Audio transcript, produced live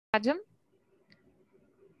Rajam.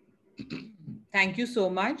 Thank you so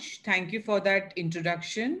much. Thank you for that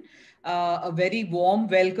introduction. A very warm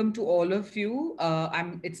welcome to all of you.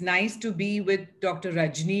 It's nice to be with Dr.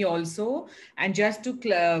 Rajni also. And just to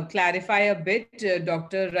clarify a bit,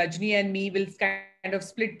 Dr. Rajni and me will kind of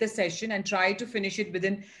split the session and try to finish it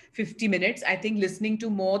within 50 minutes. I think listening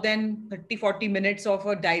to more than 30, 40 minutes of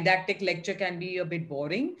a didactic lecture can be a bit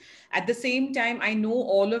boring. At the same time, I know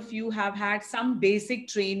all of you have had some basic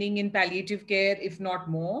training in palliative care, if not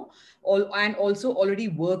more, and also already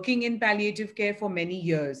working in palliative care for many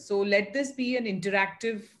years. So let this be an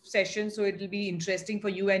interactive session. So it will be interesting for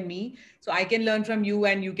you and me. So I can learn from you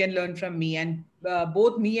and you can learn from me. And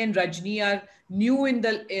both me and Rajni are new in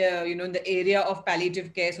the in the area of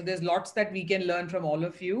palliative care. So there's lots that we can learn from all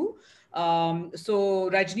of you. So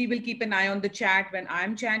Rajni will keep an eye on the chat when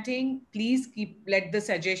I'm chatting. Please let the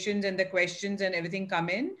suggestions and the questions and everything come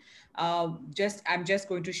in. I'm just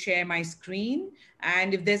going to share my screen,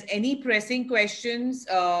 and if there's any pressing questions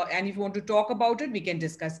and if you want to talk about it, we can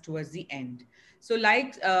discuss towards the end. So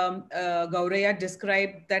like Gauraya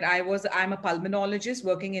described that I'm a pulmonologist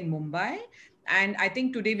working in Mumbai, and I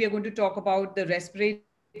think today we are going to talk about the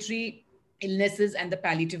respiratory illnesses and the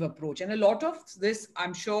palliative approach. And a lot of this,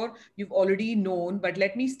 I'm sure you've already known, but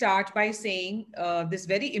let me start by saying this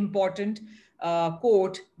very important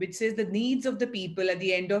quote, which says the needs of the people at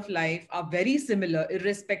the end of life are very similar,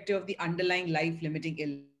 irrespective of the underlying life limiting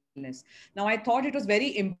illness. Now, I thought it was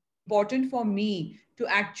very important for me to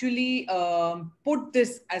actually put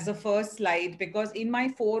this as a first slide because in my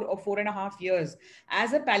 4 or 4.5 years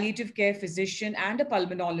as a palliative care physician and a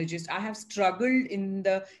pulmonologist, I have struggled in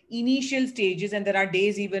the initial stages, and there are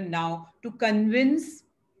days even now, to convince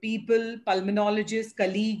people, pulmonologists,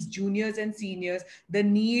 colleagues, juniors, and seniors, the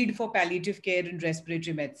need for palliative care in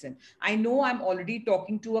respiratory medicine. I know I'm already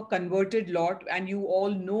talking to a converted lot, and you all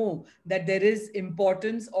know that there is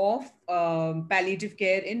importance of palliative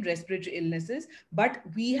care in respiratory illnesses. But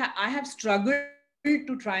I have struggled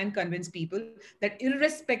to try and convince people that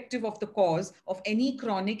irrespective of the cause of any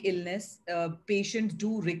chronic illness, patients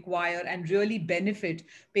do require and really benefit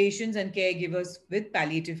patients and caregivers with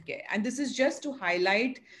palliative care. And this is just to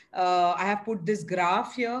highlight, I have put this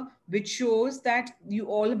graph here, which shows that you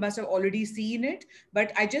all must have already seen it.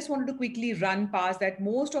 But I just wanted to quickly run past that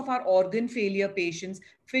most of our organ failure patients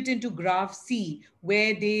fit into graph C,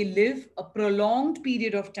 where they live a prolonged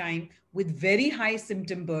period of time with very high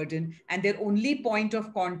symptom burden, and their only point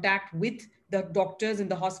of contact with the doctors in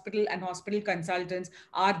the hospital and hospital consultants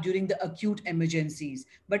are during the acute emergencies.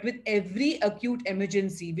 But with every acute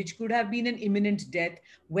emergency, which could have been an imminent death,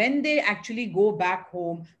 when they actually go back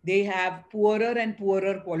home, they have poorer and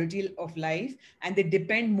poorer quality of life, and they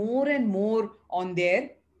depend more and more on their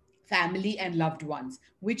family and loved ones,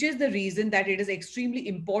 which is the reason that it is extremely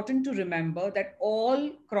important to remember that all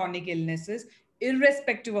chronic illnesses,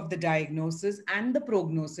 irrespective of the diagnosis and the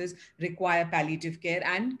prognosis, require palliative care,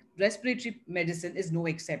 and respiratory medicine is no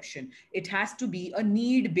exception. It has to be a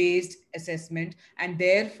need based assessment, and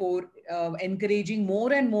therefore encouraging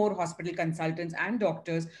more and more hospital consultants and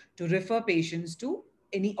doctors to refer patients to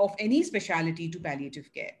any specialty to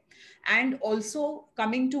palliative care. And also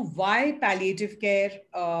coming to why palliative care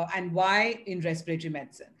and why in respiratory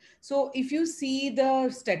medicine. So if you see the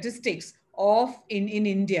statistics of in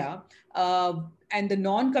India, and the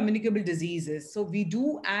non-communicable diseases. So we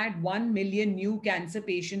do add 1 million new cancer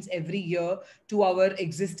patients every year to our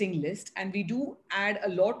existing list, and we do add a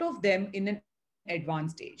lot of them in an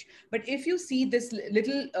advanced stage. But if you see this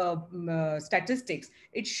little statistics,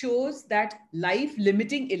 it shows that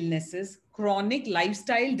life-limiting illnesses, chronic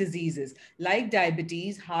lifestyle diseases like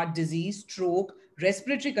diabetes, heart disease, stroke,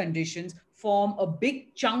 respiratory conditions form a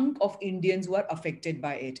big chunk of Indians who are affected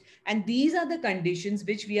by it. And these are the conditions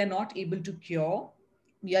which we are not able to cure.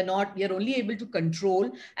 We are only able to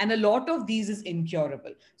control, and a lot of these is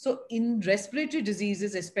incurable. So in respiratory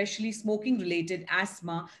diseases, especially smoking related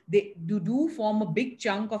asthma, they do form a big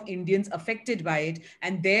chunk of Indians affected by it,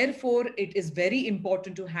 and therefore it is very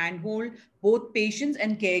important to handhold both patients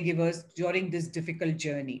and caregivers during this difficult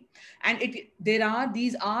journey. And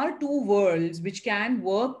these are two worlds which can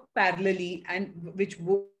work parallelly, and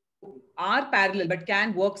are parallel but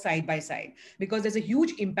can work side by side, because there's a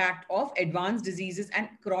huge impact of advanced diseases and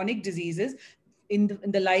chronic diseases in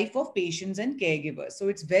the life of patients and caregivers. So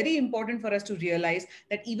it's very important for us to realize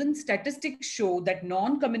that even statistics show that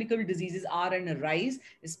non-communicable diseases are on a rise,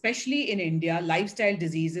 especially in India, lifestyle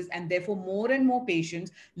diseases, and therefore more and more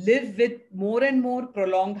patients live with more and more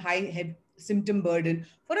prolonged high symptom burden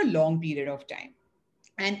for a long period of time.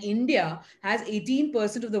 And India has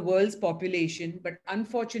 18% of the world's population, but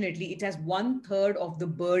unfortunately, it has one third of the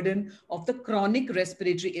burden of the chronic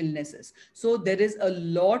respiratory illnesses. So there is a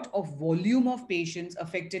lot of volume of patients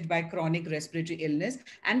affected by chronic respiratory illness,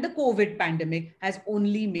 and the COVID pandemic has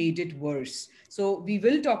only made it worse. So we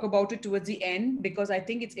will talk about it towards the end because I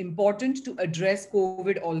think it's important to address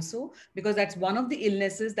COVID also, because that's one of the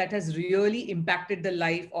illnesses that has really impacted the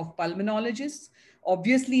life of pulmonologists,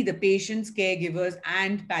 obviously the patients, caregivers,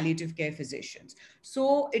 and palliative care physicians.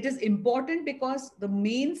 So it is important because the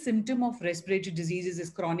main symptom of respiratory diseases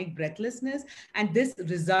is chronic breathlessness, and this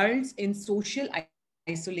results in social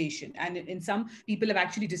isolation. And in some people have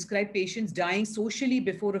actually described patients dying socially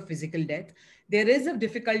before a physical death. There is a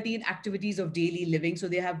difficulty in activities of daily living, so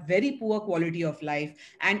they have very poor quality of life,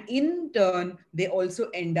 and in turn they also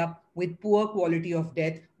end up with poor quality of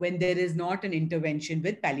death when there is not an intervention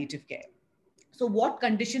with palliative care. So what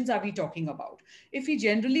conditions are we talking about? If we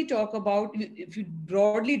generally talk about, if you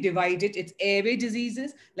broadly divide it, it's airway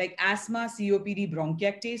diseases like asthma, COPD,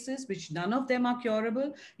 bronchiectasis, which none of them are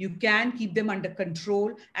curable. You can keep them under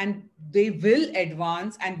control and they will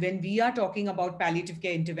advance. And when we are talking about palliative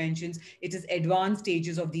care interventions, it is advanced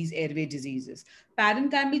stages of these airway diseases.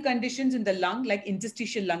 Parenchymal conditions in the lung, like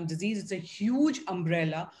interstitial lung disease, it's a huge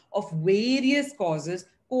umbrella of various causes,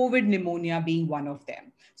 COVID pneumonia being one of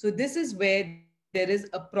them. So this is where there is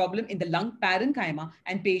a problem in the lung parenchyma,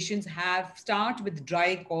 and patients have start with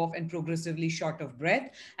dry cough and progressively short of breath.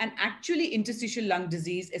 And actually interstitial lung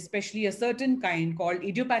disease, especially a certain kind called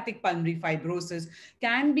idiopathic pulmonary fibrosis,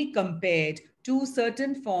 can be compared to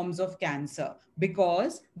certain forms of cancer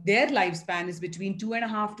because their lifespan is between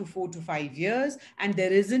 2.5 to 4 to 5 years, and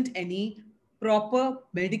there isn't any proper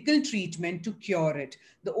medical treatment to cure it.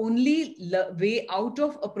 The only way out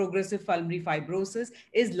of a progressive pulmonary fibrosis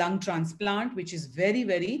is lung transplant, which is very,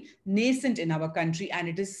 very nascent in our country and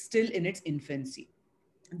it is still in its infancy.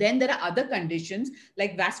 Then there are other conditions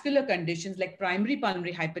like vascular conditions like primary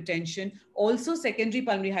pulmonary hypertension, also secondary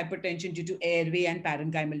pulmonary hypertension due to airway and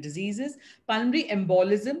parenchymal diseases, pulmonary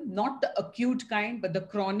embolism, not the acute kind, but the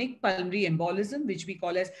chronic pulmonary embolism, which we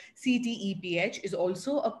call as CTEPH, is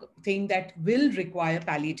also a thing that will require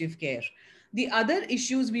palliative care. The other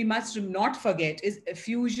issues we must not forget is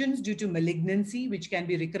effusions due to malignancy, which can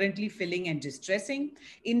be recurrently filling and distressing,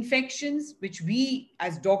 infections, which we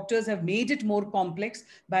as doctors have made it more complex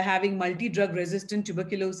by having multi-drug resistant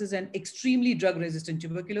tuberculosis and extremely drug resistant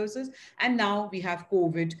tuberculosis, and now we have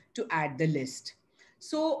COVID to add the list.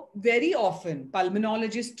 So very often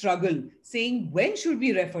pulmonologists struggle saying, when should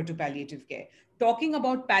we refer to palliative care? Talking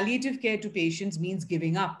about palliative care to patients means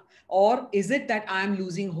giving up. Or is it that I'm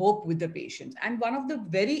losing hope with the patients? And one of the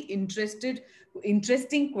very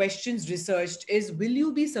interesting questions researched is, will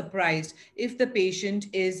you be surprised if the patient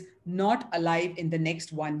is not alive in the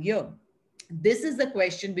next 1 year? This is the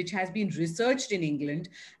question which has been researched in England,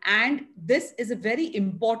 and this is a very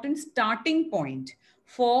important starting point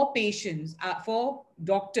for patients, for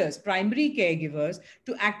doctors, primary caregivers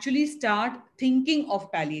to actually start thinking of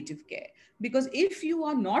palliative care. Because if you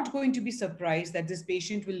are not going to be surprised that this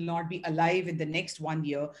patient will not be alive in the next 1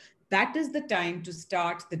 year, that is the time to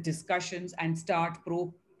start the discussions and start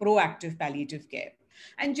proactive palliative care.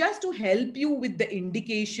 And just to help you with the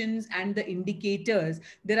indications and the indicators,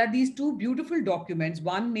 there are these two beautiful documents,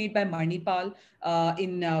 one made by Manipal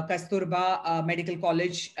in Kasturba Medical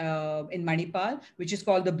College in Manipal, which is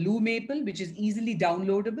called the Blue Maple, which is easily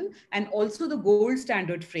downloadable, and also the Gold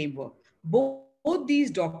Standard Framework. Both these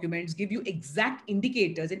documents give you exact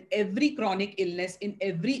indicators in every chronic illness, in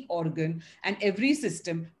every organ and every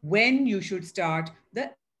system, when you should start the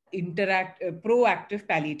proactive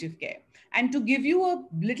palliative care. And to give you a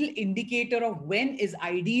little indicator of when is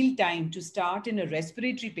ideal time to start in a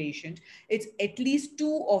respiratory patient, it's at least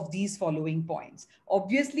two of these following points.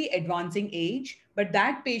 Obviously, advancing age, but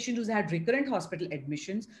that patient who's had recurrent hospital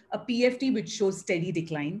admissions, a PFT which shows steady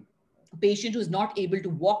decline, a patient who is not able to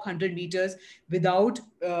walk 100 meters without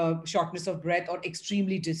shortness of breath or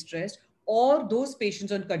extremely distressed, or those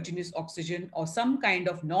patients on continuous oxygen or some kind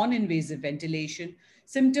of non-invasive ventilation,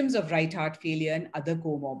 symptoms of right heart failure and other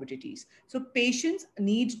comorbidities. So patients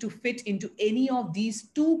need to fit into any of these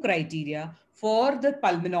two criteria for the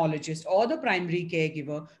pulmonologist or the primary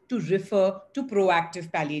caregiver to refer to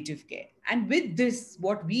proactive palliative care. And with this,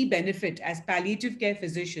 what we benefit as palliative care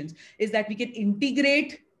physicians is that we can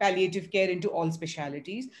integrate palliative care into all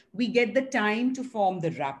specialties. We get the time to form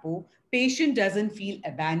the rapport. Patient doesn't feel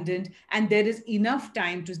abandoned, and there is enough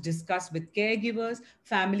time to discuss with caregivers,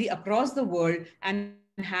 family across the world, and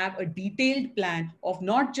with have a detailed plan of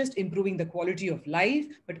not just improving the quality of life,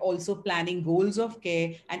 but also planning goals of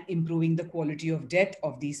care and improving the quality of death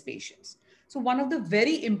of these patients. So, one of the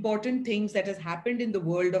very important things that has happened in the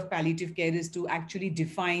world of palliative care is to actually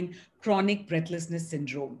define chronic breathlessness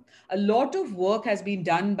syndrome. A lot of work has been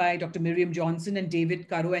done by Dr. Miriam Johnson and David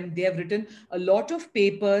Currow, and they have written a lot of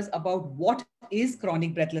papers about what is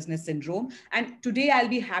chronic breathlessness syndrome. And today I'll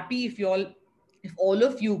be happy if all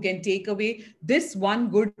of you can take away this one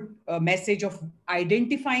good message of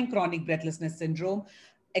identifying chronic breathlessness syndrome,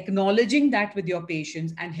 acknowledging that with your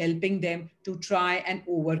patients, and helping them to try and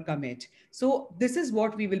overcome it. So, this is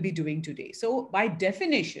what we will be doing today. So, by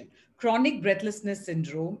definition, chronic breathlessness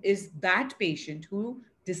syndrome is that patient who,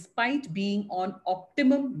 despite being on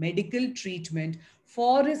optimum medical treatment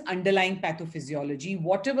for his underlying pathophysiology,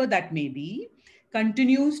 whatever that may be,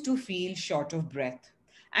 continues to feel short of breath.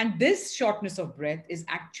 And this shortness of breath is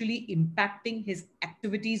actually impacting his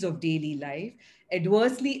activities of daily life,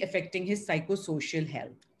 adversely affecting his psychosocial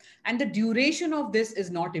health. And the duration of this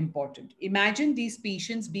is not important. Imagine these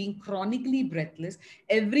patients being chronically breathless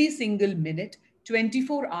every single minute,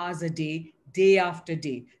 24 hours a day after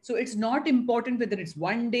day. So it's not important whether it's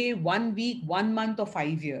one day, 1 week, 1 month, or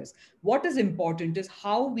 5 years. What is important is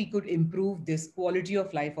how we could improve this quality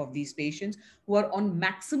of life of these patients who are on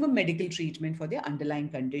maximum medical treatment for their underlying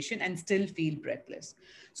condition and still feel breathless.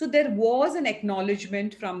 So there was an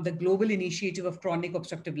acknowledgement from the Global Initiative of Chronic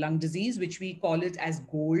Obstructive Lung Disease, which we call it as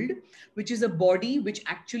GOLD, which is a body which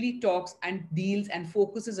actually talks and deals and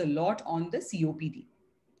focuses a lot on the COPD.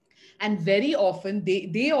 And very often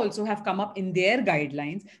they also have come up in their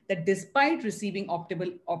guidelines that despite receiving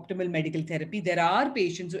optimal medical therapy, there are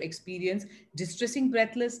patients who experience distressing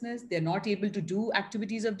breathlessness. They're not able to do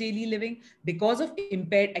activities of daily living because of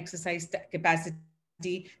impaired exercise capacity.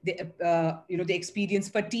 They experience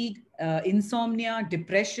fatigue, insomnia,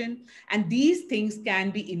 depression, and these things can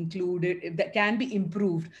be included, that can be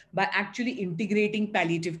improved by actually integrating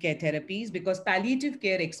palliative care therapies, because palliative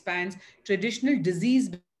care expands traditional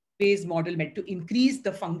disease-based model meant to increase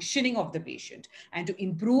the functioning of the patient and to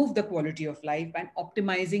improve the quality of life and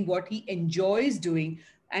optimizing what he enjoys doing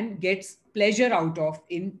and gets pleasure out of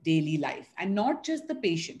in daily life. And not just the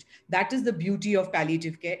patient. That is the beauty of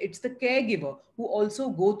palliative care. It's the caregiver who also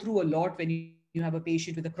go through a lot when you have a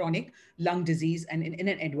patient with a chronic lung disease and in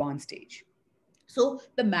an advanced stage. So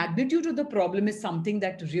the magnitude of the problem is something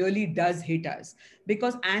that really does hit us,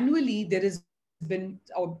 because annually there has been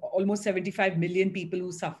almost 75 million people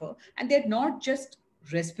who suffer, and they're not just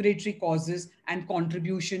respiratory causes and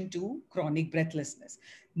contribution to chronic breathlessness.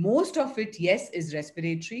 Most of it, yes, is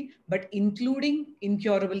respiratory, but including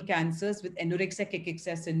incurable cancers with anorexia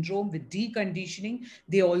cachexia syndrome, with deconditioning,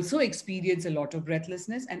 they also experience a lot of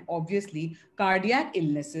breathlessness, and obviously cardiac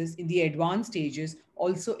illnesses in the advanced stages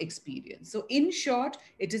also experience. So in short,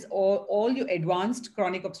 it is all your advanced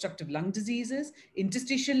chronic obstructive lung diseases,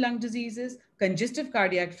 interstitial lung diseases, congestive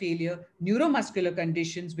cardiac failure, neuromuscular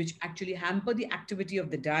conditions which actually hamper the activity of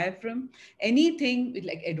the diaphragm, anything with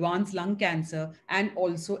like advanced lung cancer, and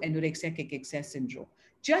also anorexia cachexia syndrome.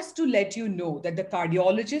 Just to let you know that the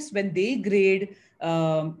cardiologists, when they grade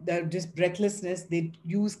this breathlessness, they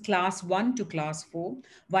use class 1 to class 4,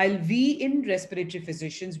 while we in respiratory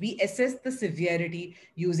physicians, we assess the severity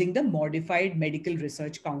using the Modified Medical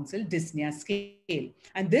Research Council dyspnea scale.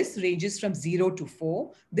 And this ranges from 0 to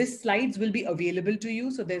 4. This slides will be available to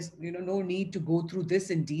you, so there's no need to go through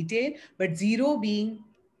this in detail, but 0 being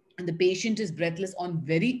and the patient is breathless on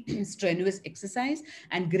very strenuous exercise,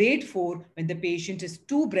 and grade 4 when the patient is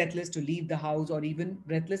too breathless to leave the house or even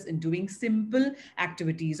breathless in doing simple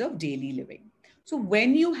activities of daily living. So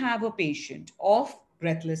when you have a patient of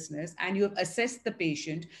breathlessness and you have assessed the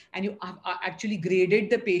patient and you have actually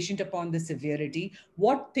graded the patient upon the severity,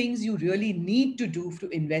 what things you really need to do to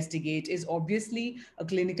investigate is obviously a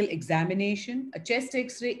clinical examination. A chest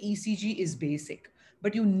x-ray, ECG is basic,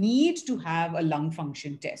 but you need to have a lung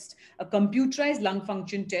function test, a computerized lung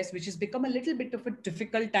function test, which has become a little bit of a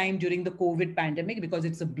difficult time during the COVID pandemic because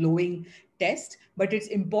it's a blowing test. But it's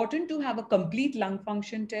important to have a complete lung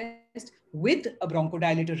function test with a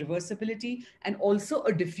bronchodilator reversibility and also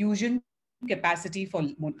a diffusion capacity for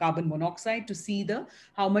carbon monoxide to see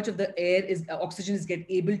how much of the air is oxygen is get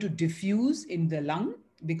able to diffuse in the lung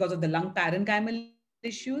because of the lung parenchymal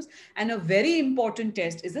issues. And a very important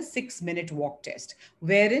test is a 6-minute walk test,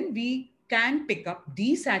 wherein we can pick up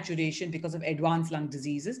desaturation because of advanced lung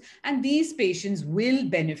diseases, and these patients will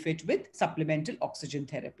benefit with supplemental oxygen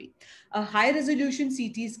therapy. A high resolution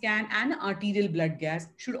CT scan and arterial blood gas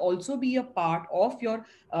should also be a part of your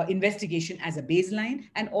investigation as a baseline.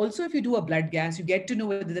 And also, if you do a blood gas, you get to know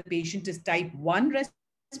whether the patient is type 1 respiratory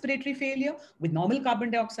respiratory failure with normal carbon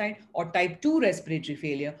dioxide, or type 2 respiratory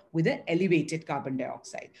failure with an elevated carbon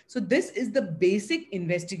dioxide. So, this is the basic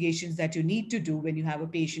investigations that you need to do when you have a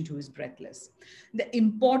patient who is breathless. The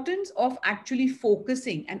importance of actually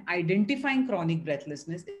focusing and identifying chronic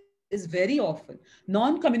breathlessness is very often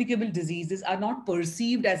non-communicable diseases are not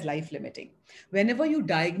perceived as life limiting. Whenever you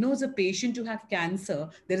diagnose a patient to have cancer,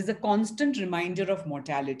 there is a constant reminder of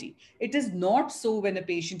mortality. It is not so when a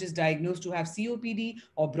patient is diagnosed to have COPD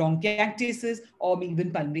or bronchiectasis or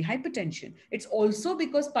even pulmonary hypertension. It's also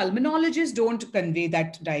because pulmonologists don't convey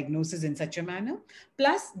that diagnosis in such a manner.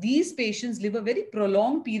 Plus, these patients live a very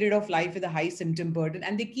prolonged period of life with a high symptom burden,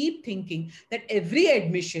 and they keep thinking that every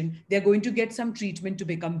admission they're going to get some treatment to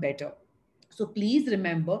become better. So please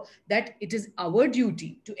remember that it is our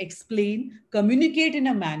duty to explain, communicate in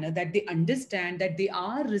a manner that they understand that they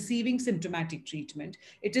are receiving symptomatic treatment.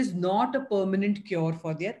 It is not a permanent cure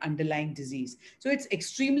for their underlying disease. So it's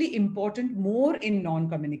extremely important more in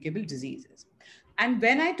non-communicable diseases. And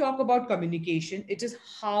when I talk about communication, it is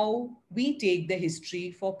how we take the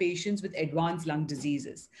history for patients with advanced lung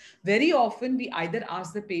diseases. Very often, we either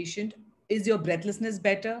ask the patient, is your breathlessness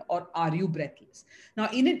better or are you breathless? Now,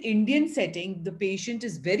 in an Indian setting, the patient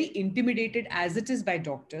is very intimidated as it is by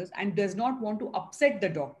doctors and does not want to upset the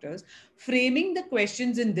doctors. Framing the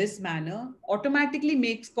questions in this manner automatically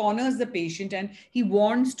makes corners the patient, and he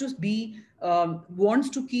wants to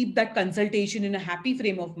keep that consultation in a happy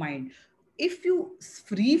frame of mind. If you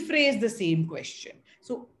rephrase the same question,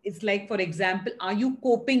 so it's like, for example, are you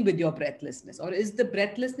coping with your breathlessness, or is the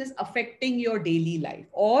breathlessness affecting your daily life?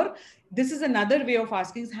 Or this is another way of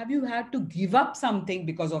asking, is have you had to give up something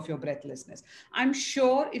because of your breathlessness? I'm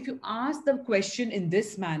sure if you ask the question in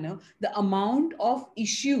this manner, the amount of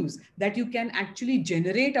issues that you can actually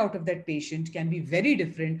generate out of that patient can be very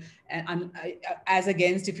different, as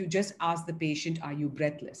against if you just ask the patient, are you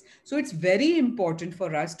breathless? So it's very important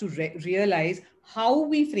for us to realize how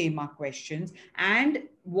we frame our questions and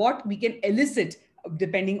what we can elicit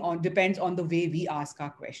depends on the way we ask our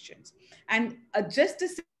questions. And just a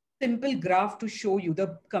simple graph to show you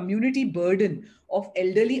the community burden of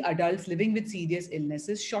elderly adults living with serious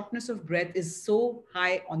illnesses. Shortness of breath is so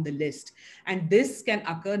high on the list, and this can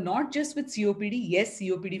occur not just with COPD. Yes,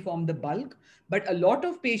 COPD form the bulk, but a lot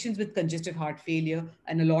of patients with congestive heart failure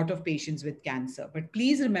and a lot of patients with cancer. But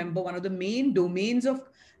please remember, one of the main domains of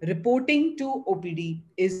reporting to OPD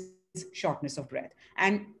is shortness of breath.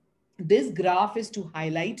 And this graph is to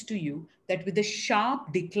highlight to you that with the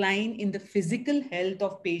sharp decline in the physical health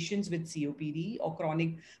of patients with COPD or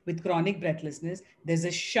chronic breathlessness, there's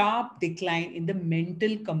a sharp decline in the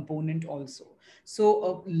mental component also.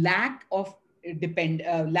 So a lack of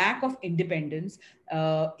independence,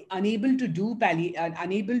 unable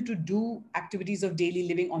to do activities of daily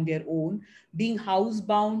living on their own, being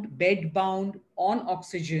housebound, bedbound, on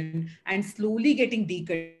oxygen, and slowly getting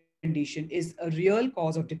deconditioned is a real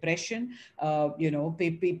cause of depression,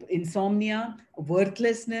 insomnia,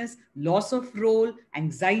 worthlessness, loss of role,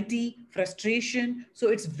 anxiety, frustration. So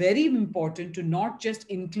it's very important to not just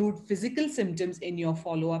include physical symptoms in your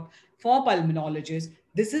follow-up for pulmonologists.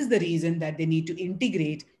 This is the reason that they need to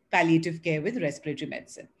integrate palliative care with respiratory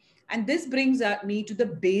medicine. And this brings me to the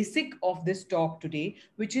basic of this talk today,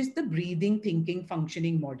 which is the breathing, thinking,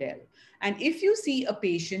 functioning model. And if you see a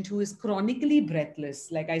patient who is chronically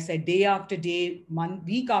breathless, like I said, day after day, month,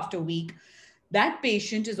 week after week, that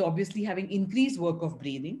patient is obviously having increased work of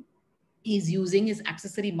breathing. He's using his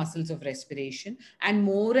accessory muscles of respiration and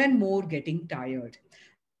more getting tired.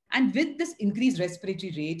 And with this increased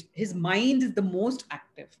respiratory rate, his mind is the most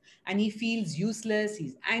active and he feels useless,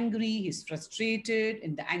 he's angry, he's frustrated,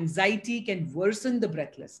 and the anxiety can worsen the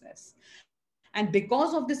breathlessness. And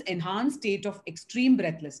because of this enhanced state of extreme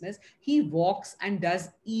breathlessness, he walks and does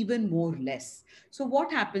even more less. So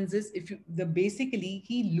what happens is, basically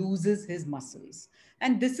he loses his muscles.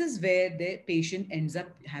 And this is where the patient ends up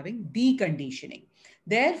having deconditioning.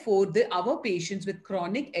 Therefore, our patients with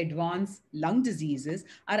chronic advanced lung diseases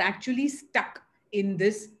are actually stuck in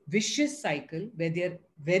this vicious cycle where they're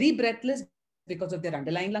very breathless because of their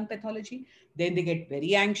underlying lung pathology. Then they get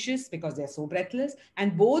very anxious because they're so breathless.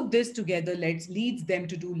 And both this together leads them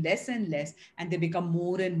to do less and less, and they become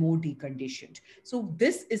more and more deconditioned. So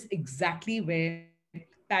this is exactly where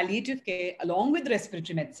palliative care, along with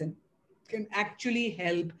respiratory medicine, can actually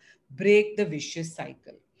help break the vicious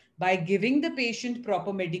cycle. By giving the patient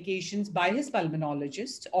proper medications by his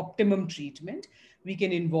pulmonologist, optimum treatment, we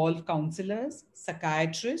can involve counselors,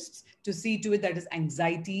 psychiatrists to see to it that his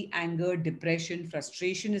anxiety, anger, depression,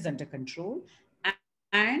 frustration is under control.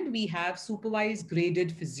 And we have supervised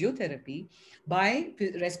graded physiotherapy by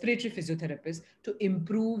respiratory physiotherapists to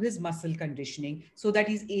improve his muscle conditioning so that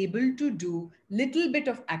he's able to do little bit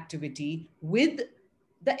of activity with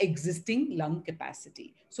the existing lung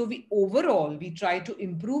capacity. So we overall we try to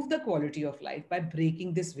improve the quality of life by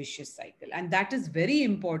breaking this vicious cycle, and that is very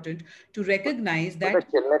important to recognize But the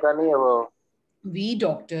that chilne ka nahi hai wo. we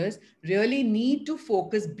doctors really need to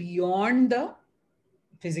focus beyond the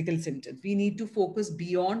physical symptoms. We need to focus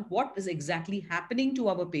beyond what is exactly happening to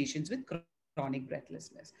our patients with chronic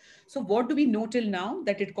breathlessness. So, what do we know till now?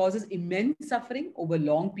 That it causes immense suffering over a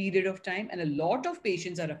long period of time, and a lot of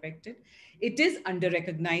patients are affected. It is under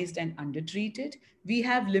recognized and undertreated. We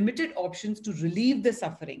have limited options to relieve the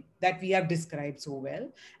suffering that we have described so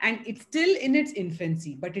well. And it's still in its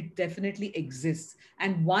infancy, but it definitely exists.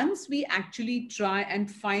 And once we actually try and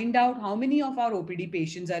find out how many of our OPD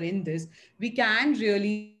patients are in this, we can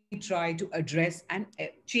really try to address and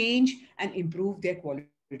change and improve their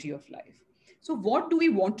quality of life. So, what do we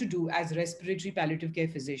want to do as respiratory palliative care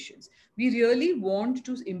physicians? We really want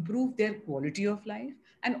to improve their quality of life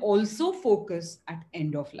and also focus at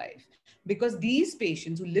end of life, because these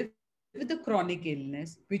patients who live with a chronic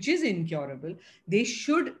illness, which is incurable, they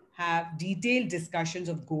should have detailed discussions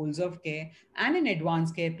of goals of care and an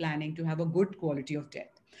advanced care planning to have a good quality of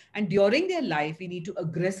death. And during their life, we need to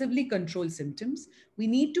aggressively control symptoms. We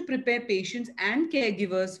need to prepare patients and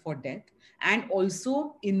caregivers for death, and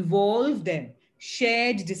also involve them,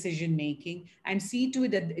 shared decision making, and see to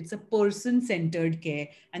it that it's a person centered care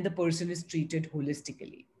and the person is treated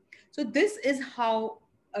holistically. So, this is how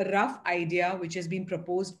a rough idea which has been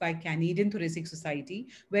proposed by Canadian Thoracic Society,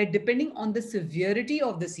 where depending on the severity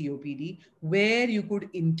of the COPD, where you could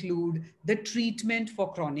include the treatment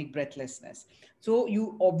for chronic breathlessness. So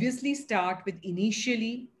you obviously start with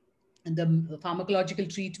initially the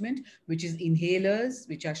pharmacological treatment, which is inhalers,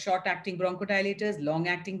 which are short acting bronchodilators, long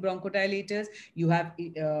acting bronchodilators. You have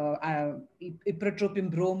ipratropium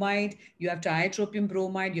bromide, you have tiotropium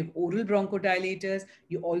bromide, you have oral bronchodilators.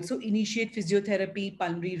 You also initiate physiotherapy,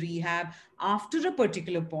 pulmonary rehab. After a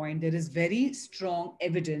particular point, there is very strong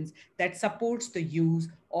evidence that supports the use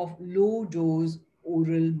of low dose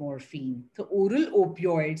oral morphine, so oral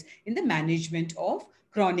opioids in the management of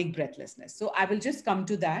chronic breathlessness. So I will just come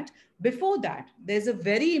to that. Before that, there's a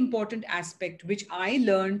very important aspect which I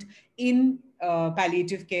learned in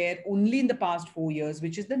palliative care only in the past 4 years,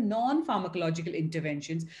 which is the non pharmacological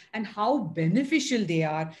interventions and how beneficial they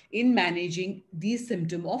are in managing the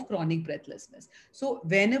symptom of chronic breathlessness. So,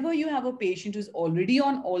 whenever you have a patient who's already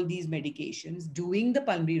on all these medications, doing the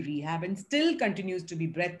pulmonary rehab, and still continues to be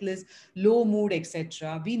breathless, low mood,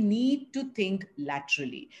 etc., we need to think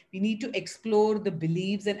laterally. We need to explore the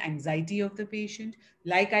beliefs and anxiety of the patient.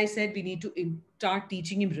 Like I said, we need to start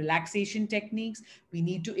teaching him relaxation techniques. We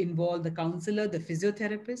need to involve the counselor, the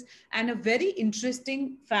physiotherapist. And a very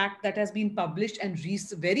interesting fact that has been published and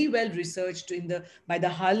very well researched in the by the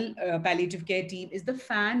Hull palliative care team is the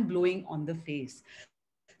fan blowing on the face.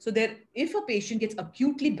 So there, if a patient gets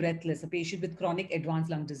acutely breathless, a patient with chronic advanced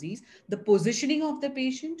lung disease, the positioning of the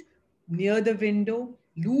patient near the window,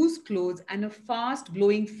 loose clothes, and a fast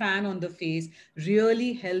blowing fan on the face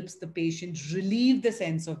really helps the patient relieve the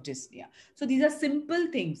sense of dyspnea. So, these are simple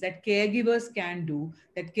things that caregivers can do,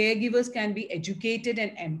 that caregivers can be educated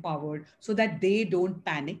and empowered so that they don't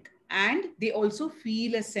panic and they also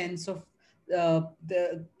feel a sense of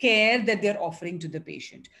the care that they're offering to the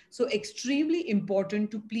patient. So, extremely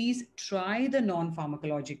important to please try the non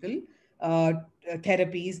pharmacological uh,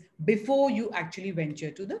 therapies before you actually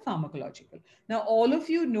venture to the pharmacological. Now, all of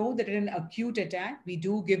you know that in an acute attack, we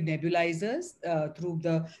do give nebulizers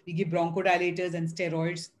we give bronchodilators and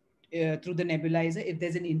steroids through the nebulizer. If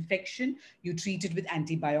there's an infection, you treat it with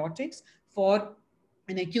antibiotics. For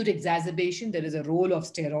an acute exacerbation, there is a role of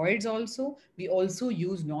steroids also. We also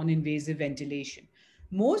use non invasive ventilation.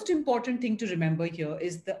 Most important thing to remember here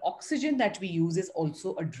is the oxygen that we use is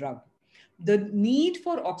also a drug. The need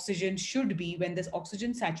for oxygen should be when this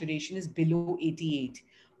oxygen saturation is below 88.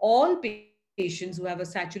 All patients who have a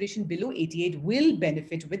saturation below 88 will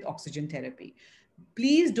benefit with oxygen therapy.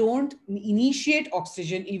 Please don't initiate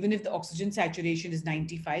oxygen even if the oxygen saturation is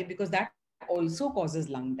 95, because that also causes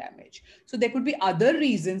lung damage. So there could be other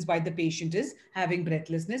reasons why the patient is having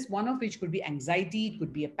breathlessness, one of which could be anxiety, it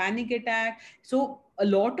could be a panic attack. So a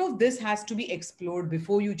lot of this has to be explored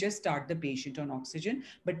before you just start the patient on oxygen.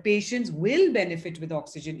 But patients will benefit with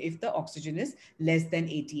oxygen if the oxygen is less than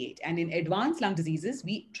 88. And in advanced lung diseases,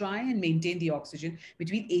 we try and maintain the oxygen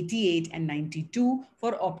between 88 and 92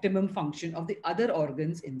 for optimum function of the other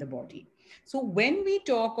organs in the body. So when we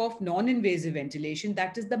talk of non-invasive ventilation,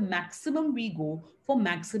 that is the maximum we go for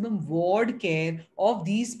maximum ward care of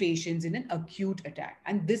these patients in an acute attack.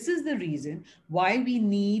 And this is the reason why we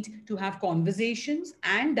need to have conversations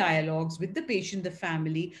and dialogues with the patient, the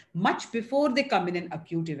family, much before they come in an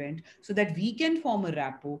acute event, so that we can form a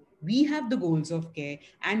rapport, we have the goals of care,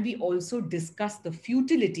 and we also discuss the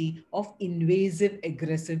futility of invasive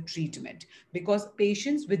aggressive treatment, because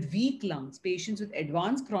patients with weak lungs, patients with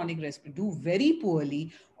advanced chronic respiratory do very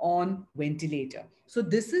poorly on ventilator. So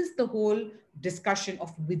this is the whole discussion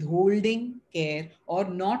of withholding care or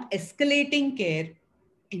not escalating care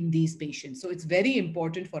in these patients. So it's very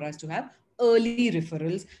important for us to have early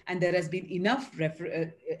referrals, and there has been enough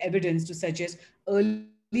evidence to suggest early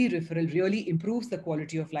referral really improves the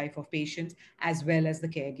quality of life of patients as well as the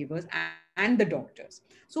caregivers and the doctors.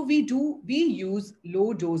 So we use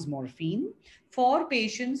low dose morphine for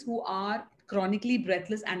patients who are chronically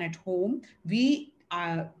breathless, and at home we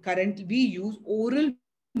use oral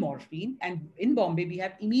morphine, and in Bombay we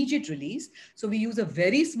have immediate release. So we use a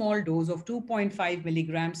very small dose of 2.5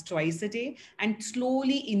 milligrams twice a day and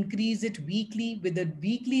slowly increase it weekly with a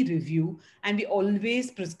weekly review. And we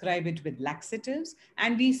always prescribe it with laxatives.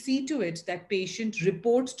 And we see to it that patient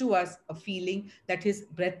reports to us a feeling that his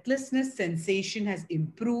breathlessness sensation has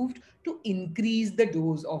improved to increase the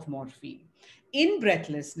dose of morphine. In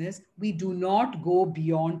breathlessness, we do not go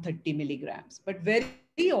beyond 30 milligrams, but very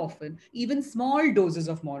often, even small doses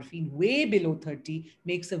of morphine, way below 30,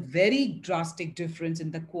 makes a very drastic difference in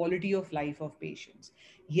the quality of life of patients.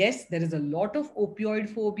 Yes, there is a lot of opioid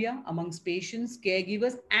phobia amongst patients,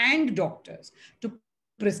 caregivers, and doctors to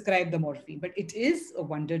prescribe the morphine, but it is a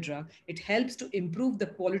wonder drug. It helps to improve the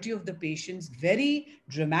quality of the patients very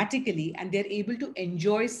dramatically, and they're able to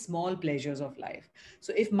enjoy small pleasures of life.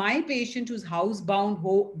 So if my patient who's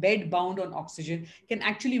housebound, bed bound on oxygen, can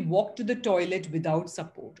actually walk to the toilet without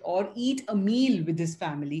support or eat a meal with his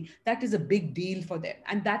family, that is a big deal for them.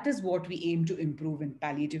 And that is what we aim to improve in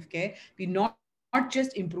palliative care. We not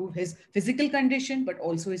just improve his physical condition, but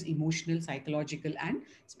also his emotional, psychological, and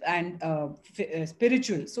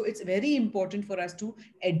spiritual. So it's very important for us to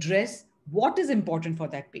address what is important for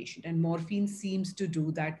that patient, and morphine seems to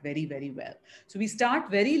do that very, very well. So we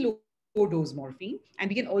start very low dose morphine, and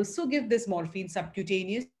we can also give this morphine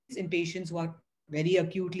subcutaneous in patients who are very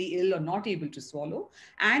acutely ill or not able to swallow.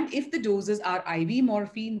 And if the doses are IV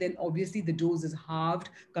morphine, then obviously the dose is halved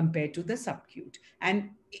compared to the subcute. And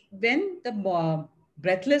when the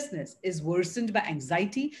breathlessness is worsened by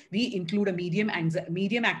anxiety, we include a medium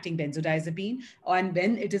acting benzodiazepine. And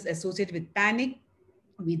when it is associated with panic,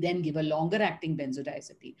 we then give a longer acting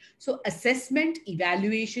benzodiazepine. So assessment,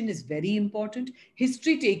 evaluation is very important.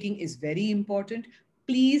 History taking is very important.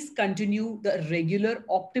 Please continue the regular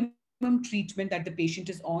optimum treatment that the patient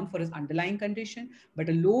is on for his underlying condition, but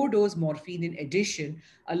a low dose morphine in addition,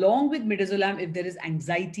 along with midazolam, if there is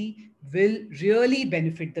anxiety, will really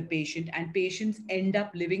benefit the patient, and patients end up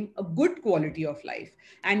living a good quality of life.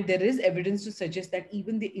 And there is evidence to suggest that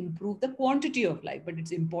even they improve the quantity of life, but it's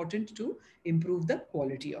important to improve the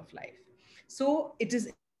quality of life. So it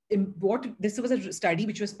is what this was a study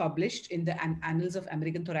which was published in the Annals of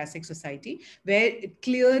American Thoracic Society, where it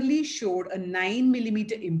clearly showed a 9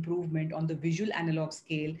 millimeter improvement on the visual analog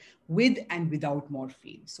scale with and without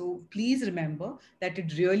morphine. So please remember that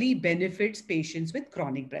it really benefits patients with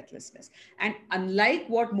chronic breathlessness. And unlike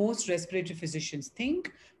what most respiratory physicians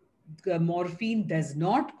think, morphine does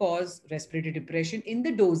not cause respiratory depression in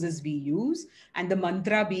the doses we use, and the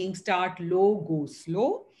mantra being start low, go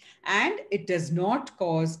slow. And it does not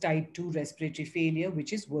cause type 2 respiratory failure,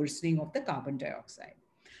 which is worsening of the carbon dioxide.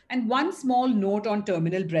 And one small note on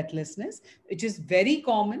terminal breathlessness, which is very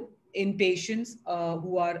common in patients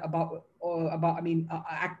who are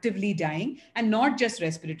actively dying, and not just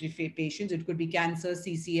respiratory patients. It could be cancer,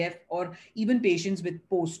 CCF, or even patients with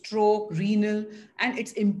post-stroke, renal. And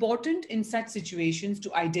it's important in such situations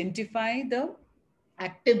to identify the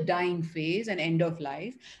active dying phase and end of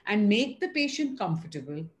life, and make the patient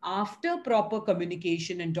comfortable after proper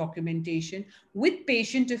communication and documentation with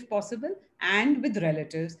patient if possible, and with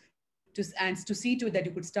relatives, to see to it that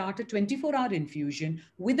you could start a 24-hour infusion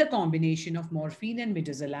with a combination of morphine and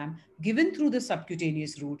midazolam given through the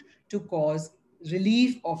subcutaneous route to cause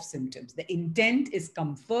relief of symptoms. The intent is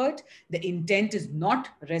comfort. The intent is not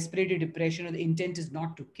respiratory depression, or the intent is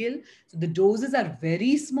not to kill. So the doses are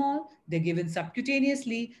very small. They're given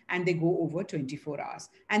subcutaneously, and they go over 24 hours.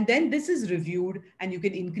 And then this is reviewed, and you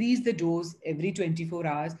can increase the dose every 24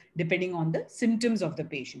 hours depending on the symptoms of the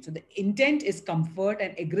patient. So the intent is comfort,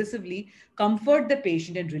 and aggressively comfort the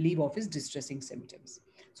patient and relieve of his distressing symptoms.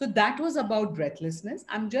 So that was about breathlessness.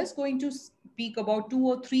 I'm just going to speak about two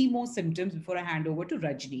or three more symptoms before I hand over to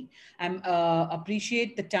Rajni. I'm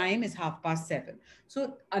appreciate the time is 7:30.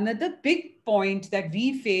 So another big point that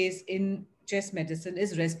we face in chest medicine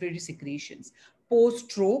is respiratory secretions.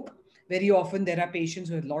 Post stroke, very often there are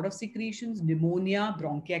patients with a lot of secretions, pneumonia,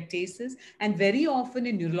 bronchiectasis, and very often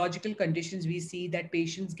in neurological conditions, we see that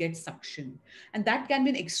patients get suction. And that can be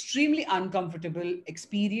an extremely uncomfortable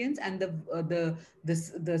experience. And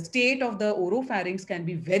the state of the oropharynx can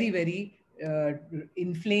be very, very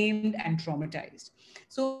inflamed and traumatized.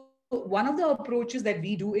 So one of the approaches that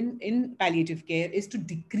we do in palliative care is to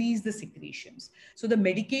decrease the secretions. So the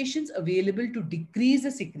medications available to decrease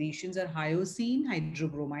the secretions are hyoscine,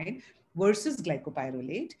 hydrobromide versus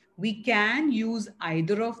glycopyrrolate. We can use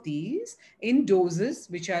either of these in doses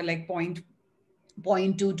which are like zero point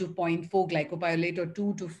 0.2 to zero point 0.4 glycopyrrolate or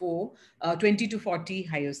 2 to 4, 20 to 40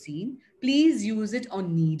 hyoscine. Please use it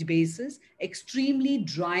on need basis. Extremely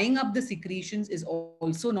drying up the secretions is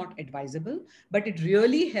also not advisable, but it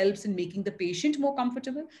really helps in making the patient more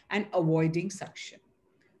comfortable and avoiding suction.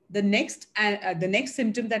 The next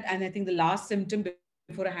symptom that, and I think the last symptom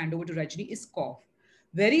before I hand over to Rajni, is cough.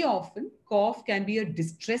 Very often cough can be a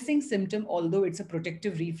distressing symptom, although it's a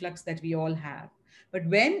protective reflux that we all have. But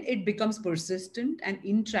when it becomes persistent and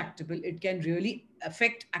intractable, it can really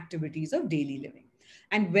affect activities of daily living.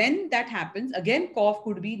 And when that happens, again, cough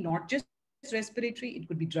could be not just respiratory, it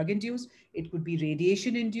could be drug induced, it could be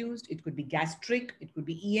radiation induced, it could be gastric, it could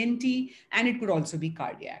be ENT, and it could also be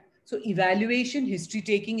cardiac. So, evaluation, history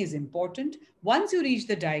taking is important. Once you reach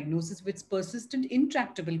the diagnosis with persistent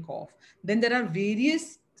intractable cough, then there are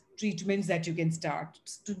various treatments that you can start.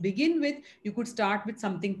 To begin with, you could start with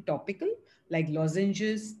something topical like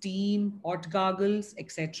lozenges, steam, hot gargles,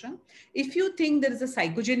 etc. If you think there is a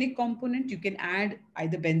psychogenic component, you can add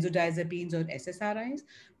either benzodiazepines or SSRIs,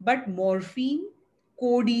 but morphine,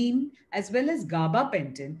 codeine, as well as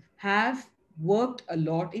gabapentin have worked a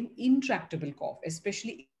lot in intractable cough,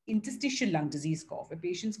 especially interstitial lung disease cough, where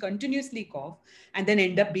patients continuously cough and then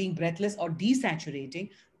end up being breathless or desaturating.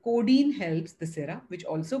 Codeine helps the syrup, which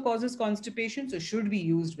also causes constipation, so should be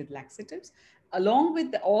used with laxatives. Along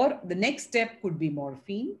with or the next step could be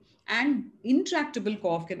morphine. And intractable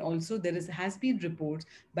cough can also, has been reports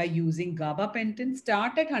by using gabapentin,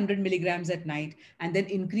 start at 100 milligrams at night and then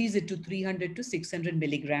increase it to 300 to 600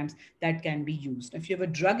 milligrams that can be used. If you have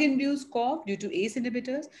a drug-induced cough due to ACE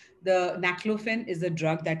inhibitors, the naclofen is a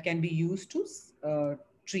drug that can be used to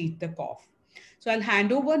treat the cough. So I'll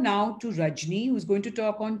hand over now to Rajni, who's going to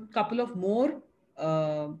talk on a couple of more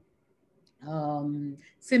uh,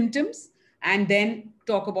 symptoms and then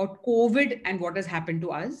talk about COVID and what has happened to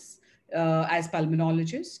us as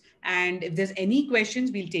pulmonologists. And if there's any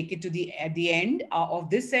questions, we'll take it to the at the end of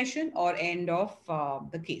this session or end of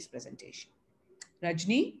the case presentation.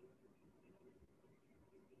 Rajni?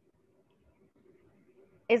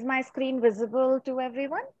 Is my screen visible to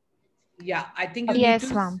everyone? Yeah, I think you need Yes,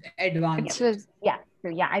 to ma'am. advance It's it. with Yeah. So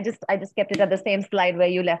yeah, I just kept it at the same slide where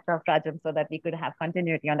you left off, Rajam, so that we could have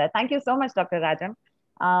continuity on that. Thank you so much, Dr. Rajam.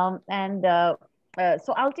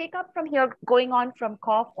 So I'll take up from here, going on from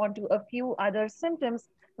cough onto a few other symptoms,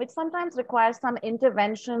 which sometimes require some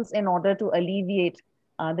interventions in order to alleviate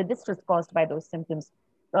the distress caused by those symptoms.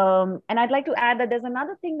 And I'd like to add that there's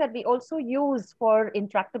another thing that we also use for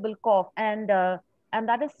intractable cough, and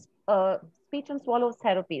that is speech and swallow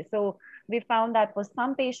therapy. So we found that for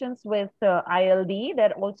some patients with ILD,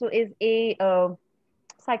 there also is a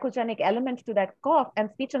psychogenic element to that cough,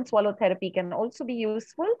 and speech and swallow therapy can also be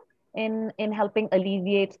useful in helping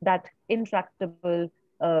alleviate that intractable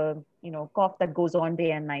cough that goes on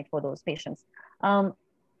day and night for those patients.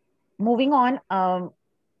 Moving on,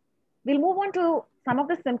 we'll move on to some of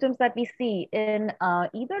the symptoms that we see in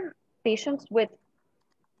either patients with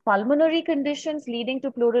pulmonary conditions leading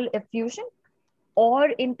to pleural effusion or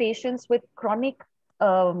in patients with chronic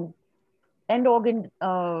um, end organ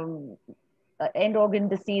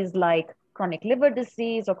disease like chronic liver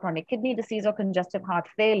disease or chronic kidney disease or congestive heart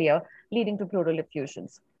failure leading to pleural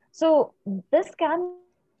effusions. So this can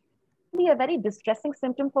be a very distressing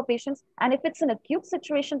symptom for patients. And if it's an acute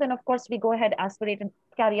situation, then of course we go ahead, aspirate, and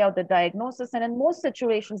carry out the diagnosis. And in most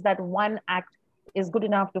situations, that one act is good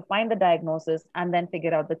enough to find the diagnosis and then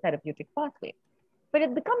figure out the therapeutic pathway. But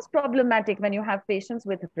it becomes problematic when you have patients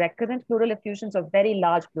with recurrent pleural effusions or very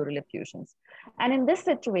large pleural effusions. And in this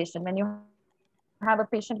situation, when you have a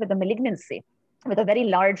patient with a malignancy, with a very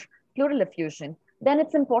large pleural effusion, then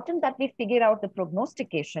it's important that we figure out the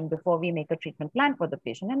prognostication before we make a treatment plan for the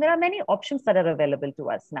patient. And there are many options that are available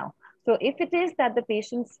to us now. So if it is that the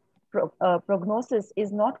patient's prognosis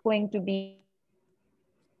is not going to be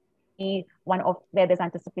one of where there's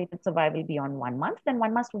anticipated survival beyond 1 month, then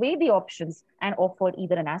one must weigh the options and offer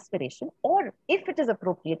either an aspiration, or if it is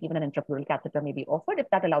appropriate, even an intrapleural catheter may be offered if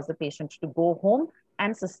that allows the patient to go home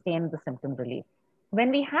and sustain the symptom relief. When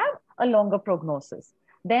we have a longer prognosis,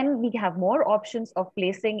 then we have more options of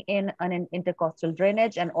placing in an intercostal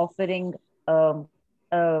drainage and offering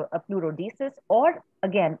a pleurodesis, or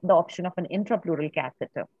again, the option of an intrapleural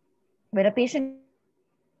catheter. When a patient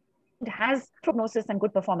has prognosis and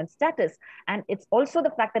good performance status, and it's also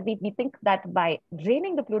the fact that we think that by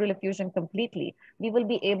draining the pleural effusion completely, we will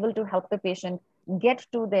be able to help the patient get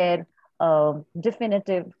to their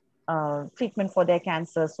definitive treatment for their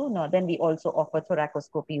cancer sooner, then we also offer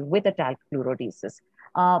thoracoscopy with a talc pleurodesis.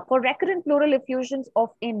 For recurrent pleural effusions of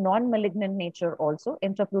a non-malignant nature also,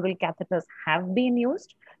 intrapleural catheters have been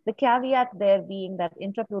used. The caveat there being that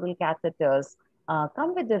intrapleural catheters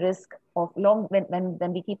come with the risk of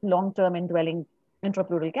when we keep long-term indwelling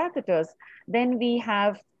intrapleural catheters, then we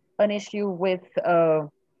have an issue with the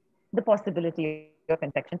possibility of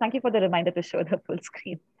infection. Thank you for the reminder to show the full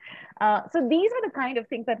screen. So these are the kind of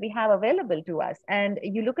things that we have available to us. And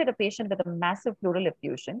you look at a patient with a massive pleural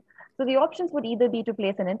effusion. So the options would either be to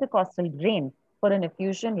place an intercostal drain for an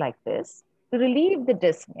effusion like this to relieve the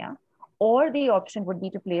dyspnea, or the option would be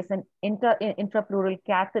to place an intrapleural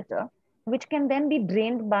catheter, which can then be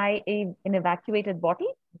drained by an evacuated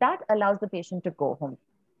bottle that allows the patient to go home.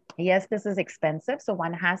 Yes, this is expensive, so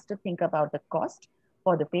one has to think about the cost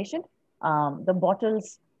for the patient. The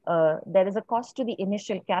bottles, there is a cost to the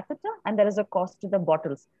initial catheter and there is a cost to the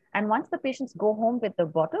bottles. And once the patients go home with the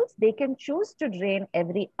bottles, they can choose to drain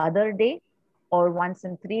every other day or once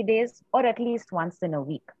in 3 days or at least once in a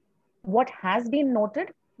week. What has been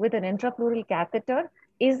noted with an intrapleural catheter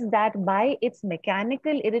is that by its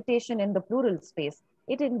mechanical irritation in the pleural space,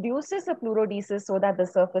 it induces a pleurodesis so that the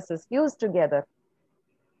surfaces fuse together.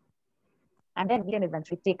 And then we can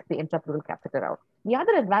eventually take the intrapleural catheter out. The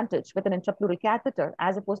other advantage with an intrapleural catheter,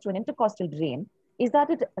 as opposed to an intercostal drain, is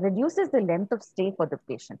that it reduces the length of stay for the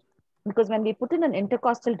patient. Because when we put in an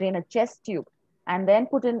intercostal drain, a chest tube, and then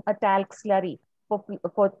put in a talc slurry for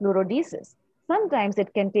pleurodesis, sometimes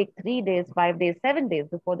it can take 3 days, 5 days, 7 days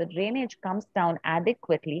before the drainage comes down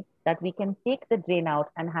adequately that we can take the drain out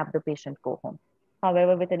and have the patient go home.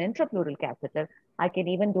 However, with an intrapleural catheter, I can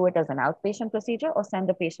even do it as an outpatient procedure or send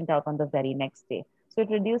the patient out on the very next day. So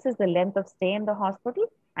it reduces the length of stay in the hospital,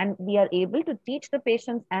 and we are able to teach the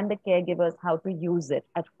patients and the caregivers how to use it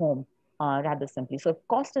at home rather simply. So if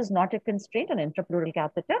cost is not a constraint, an intrapleural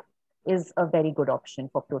catheter is a very good option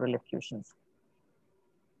for pleural effusions.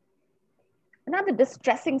 Another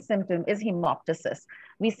distressing symptom is hemoptysis.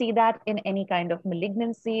 We see that in any kind of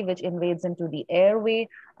malignancy which invades into the airway,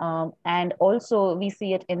 and also we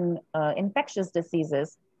see it in infectious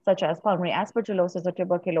diseases such as pulmonary aspergillosis or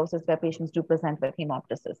tuberculosis, where patients do present with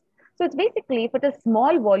hemoptysis. So it's basically, if it is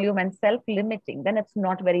small volume and self-limiting, then it's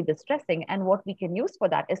not very distressing. And what we can use for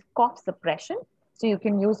that is cough suppression. So you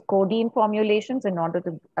can use codeine formulations in order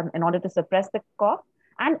to suppress the cough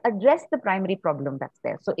and address the primary problem that's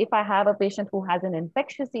there. So if I have a patient who has an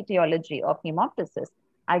infectious etiology of hemoptysis,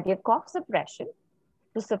 I give cough suppression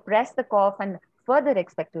to suppress the cough and further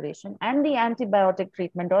expectoration, and the antibiotic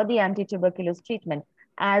treatment or the anti-tuberculous treatment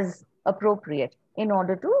as appropriate in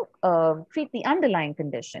order to treat the underlying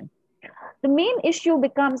condition. The main issue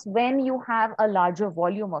becomes when you have a larger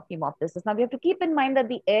volume of hemoptysis. Now we have to keep in mind that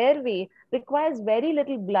the airway requires very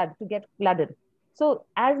little blood to get flooded. So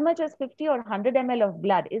as much as 50 or 100 ml of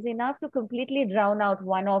blood is enough to completely drown out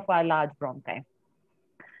one of our large bronchi.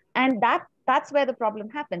 And that's where the problem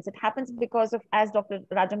happens. It happens because of, as Dr.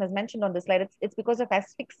 Rajam has mentioned on the slide, it's because of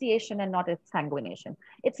asphyxiation and not exsanguination.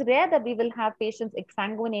 It's rare that we will have patients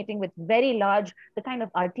exsanguinating with very large, the kind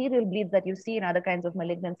of arterial bleeds that you see in other kinds of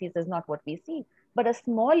malignancies is not what we see. But a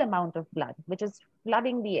small amount of blood, which is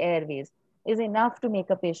flooding the airways, is enough to make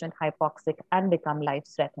a patient hypoxic and become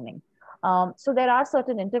life-threatening. So there are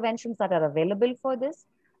certain interventions that are available for this.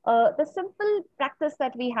 The simple practice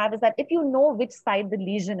that we have is that if you know which side the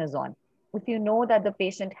lesion is on, if you know that the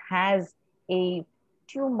patient has a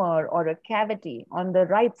tumor or a cavity on the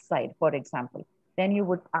right side, for example, then you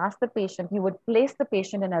would ask the patient, you would place the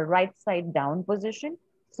patient in a right side down position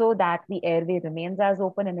so that the airway remains as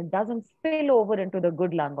open and it doesn't spill over into the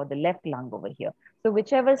good lung or the left lung over here. So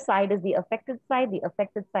whichever side is the affected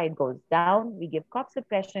side goes down. We give cough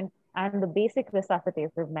suppression and the basic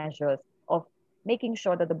resuscitative measures of making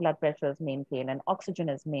sure that the blood pressure is maintained and oxygen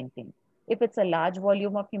is maintained. If it's a large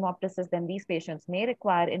volume of hemoptysis, then these patients may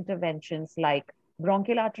require interventions like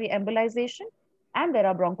bronchial artery embolization, and there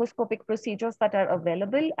are bronchoscopic procedures that are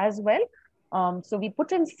available as well. So we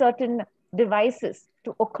put in certain devices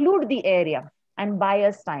to occlude the area and buy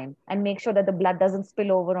us time and make sure that the blood doesn't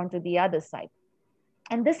spill over onto the other side.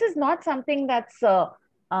 And this is not something that's,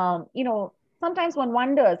 sometimes one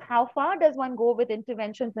wonders how far does one go with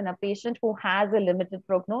interventions in a patient who has a limited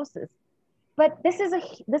prognosis. But this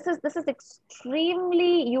is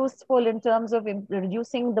extremely useful in terms of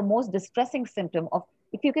reducing the most distressing symptom of,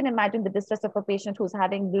 if you can imagine the distress of a patient who's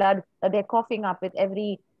having blood that they're coughing up with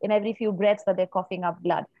in every few breaths that they're coughing up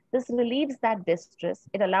blood. This relieves that distress.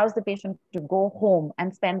 It allows the patient to go home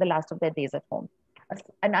and spend the last of their days at home.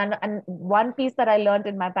 And one piece that I learned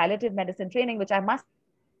in my palliative medicine training, which I must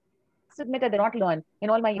admit I did not learn in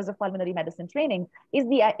all my years of pulmonary medicine training, is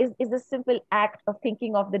the simple act of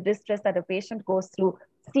thinking of the distress that a patient goes through,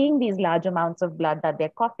 seeing these large amounts of blood that they're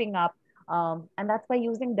coughing up, and that's by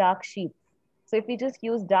using dark sheets. So if we just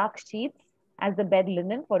use dark sheets as the bed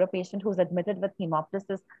linen for a patient who's admitted with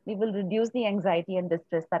hemoptysis, we will reduce the anxiety and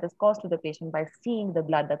distress that is caused to the patient by seeing the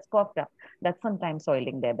blood that's coughed up, that's sometimes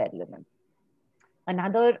soiling their bed linen.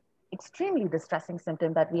 Another extremely distressing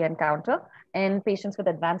symptom that we encounter in patients with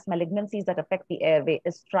advanced malignancies that affect the airway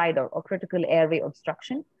is stridor or critical airway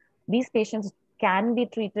obstruction. These patients can be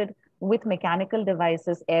treated with mechanical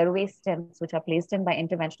devices, airway stents, which are placed in by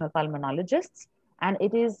interventional pulmonologists. And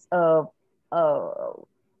it is, there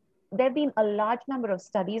have been a large number of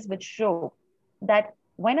studies which show that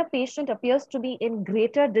when a patient appears to be in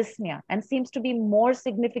greater dyspnea and seems to be more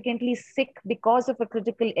significantly sick because of a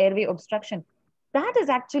critical airway obstruction, that is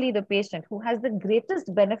actually the patient who has the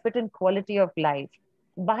greatest benefit in quality of life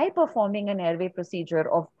by performing an airway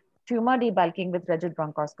procedure of tumor debulking with rigid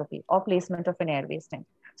bronchoscopy or placement of an airway stent.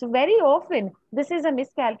 So very often, this is a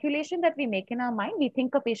miscalculation that we make in our mind. We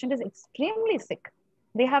think a patient is extremely sick.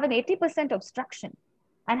 They have an 80% obstruction.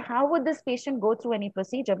 And how would this patient go through any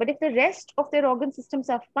procedure? But if the rest of their organ systems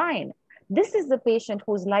are fine, this is the patient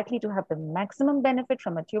who's likely to have the maximum benefit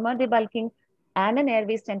from a tumor debulking and an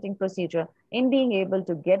airway stenting procedure in being able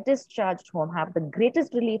to get discharged home, have the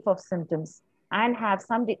greatest relief of symptoms, and have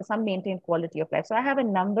some maintained quality of life. So I have a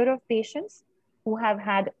number of patients who have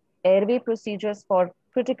had airway procedures for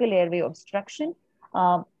critical airway obstruction,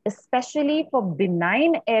 especially for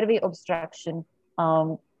benign airway obstruction.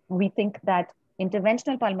 We think that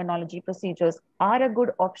interventional pulmonology procedures are a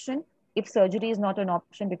good option if surgery is not an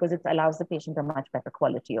option, because it allows the patient a much better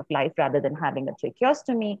quality of life rather than having a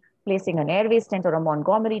tracheostomy. Placing an airway stent or a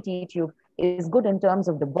Montgomery T tube is good in terms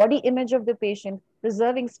of the body image of the patient,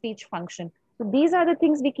 preserving speech function. So these are the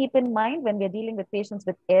things we keep in mind when we're dealing with patients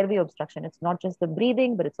with airway obstruction. It's not just the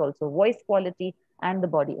breathing, but it's also voice quality and the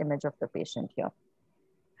body image of the patient here.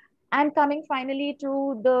 And coming finally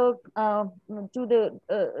to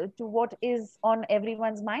what is on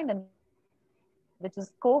everyone's mind, and which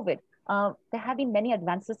is COVID. There have been many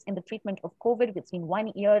advances in the treatment of COVID. It's been 1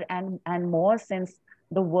 year and more since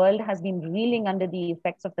the world has been reeling under the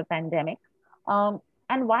effects of the pandemic.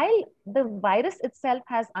 And while the virus itself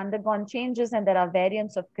has undergone changes and there are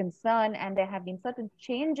variants of concern, and there have been certain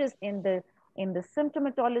changes in the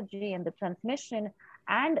symptomatology and the transmission,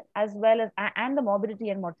 and as well as and the morbidity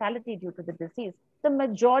and mortality due to the disease, the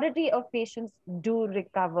majority of patients do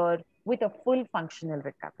recover with a full functional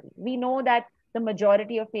recovery. We know that the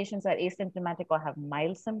majority of patients are asymptomatic or have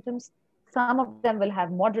mild symptoms. Some of them will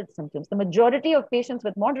have moderate symptoms. The majority of patients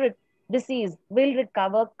with moderate disease will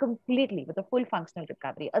recover completely with a full functional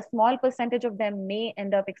recovery. A small percentage of them may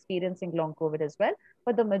end up experiencing long COVID as well,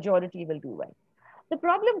 but the majority will do well. The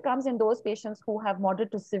problem comes in those patients who have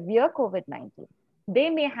moderate to severe COVID-19. They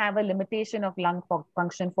may have a limitation of lung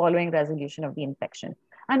function following resolution of the infection.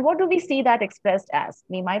 And what do we see that expressed as?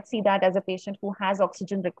 We might see that as a patient who has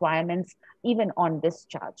oxygen requirements even on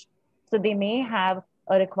discharge. So they may have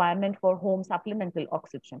a requirement for home supplemental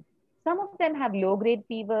oxygen. Some of them have low-grade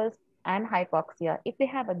fevers and hypoxia. If they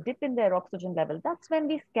have a dip in their oxygen level, that's when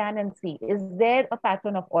we scan and see, is there a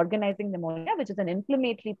pattern of organizing pneumonia, which is an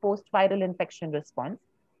inflammatory post-viral infection response?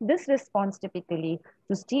 This responds typically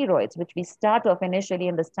to steroids, which we start off initially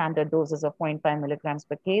in the standard doses of 0.5 milligrams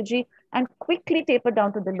per kg and quickly taper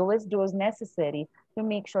down to the lowest dose necessary to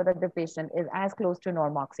make sure that the patient is as close to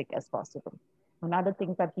normoxic as possible. Another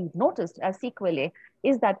thing that we've noticed as sequelae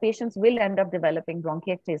is that patients will end up developing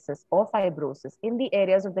bronchiectasis or fibrosis in the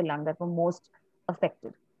areas of the lung that were most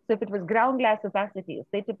affected. So if it was ground glass opacities,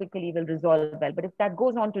 they typically will resolve well. But if that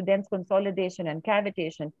goes on to dense consolidation and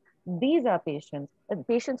cavitation, these are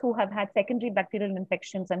patients who have had secondary bacterial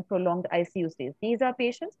infections and prolonged ICU stays. These are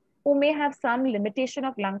patients who may have some limitation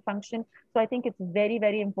of lung function. So I think it's very,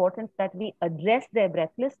 very important that we address their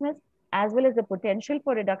breathlessness as well as the potential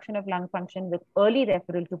for reduction of lung function with early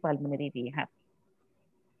referral to pulmonary rehab.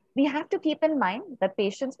 We have to keep in mind that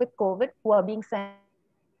patients with COVID who are being sent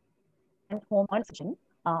home on oxygen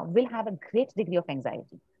will have a great degree of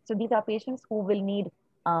anxiety. So these are patients who will need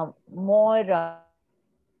more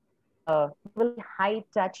high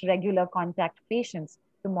touch, regular contact patients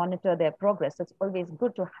to monitor their progress. So it's always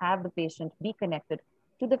good to have the patient be connected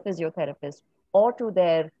to the physiotherapist or to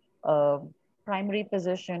their uh, primary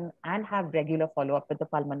physician and have regular follow up with the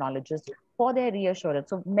pulmonologist for their reassurance.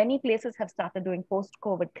 So many places have started doing post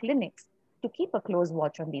COVID clinics to keep a close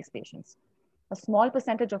watch on these patients. A small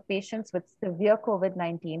percentage of patients with severe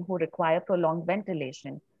COVID-19 who require prolonged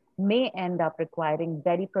ventilation may end up requiring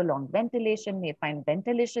very prolonged ventilation, may find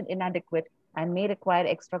ventilation inadequate, and may require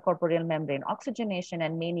extracorporeal membrane oxygenation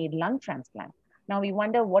and may need lung transplant. Now, we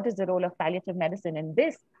wonder what is the role of palliative medicine in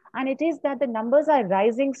this? And it is that the numbers are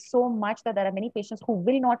rising so much that there are many patients who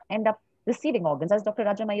will not end up receiving organs. As Dr.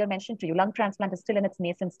 Rajam Iyer mentioned to you, lung transplant is still in its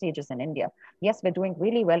nascent stages in India. Yes, we're doing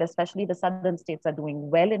really well, especially the southern states are doing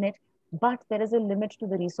well in it, but there is a limit to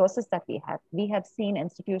the resources that we have. We have seen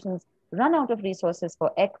institutions run out of resources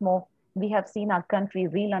for ECMO. We have seen our country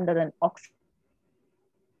reel under an oxygen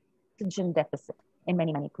deficit in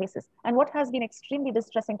many, many places. And what has been extremely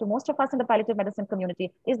distressing to most of us in the palliative medicine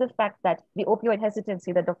community is the fact that the opioid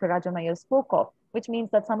hesitancy that Dr. Rajamayer spoke of, which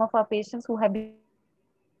means that some of our patients who have been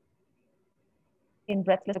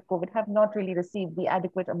breathless because of COVID have not really received the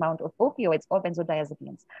adequate amount of opioids or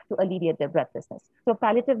benzodiazepines to alleviate their breathlessness. So a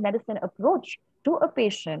palliative medicine approach to a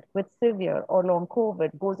patient with severe or long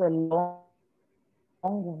COVID goes a long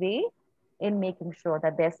way in making sure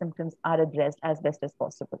that their symptoms are addressed as best as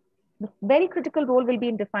possible. The very critical role will be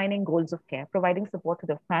in defining goals of care, providing support to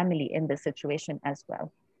the family in this situation as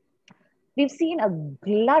well. We've seen a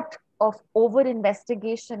glut of over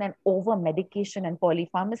investigation and over medication and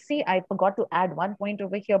polypharmacy. I forgot to add one point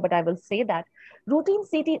over here, but I will say that routine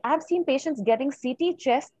CT, I've seen patients getting CT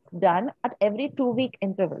chests done at every 2 week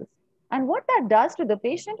intervals. And what that does to the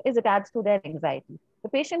patient is it adds to their anxiety. The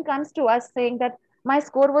patient comes to us saying that my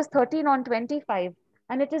score was 13 on 25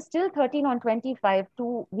 and it is still 13 on 25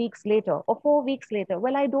 2 weeks later or 4 weeks later.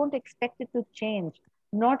 Well, I don't expect it to change,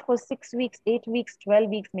 not for 6 weeks, 8 weeks, 12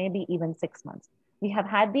 weeks, maybe even 6 months. We have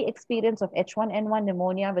had the experience of H1N1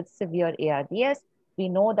 pneumonia with severe ARDS. We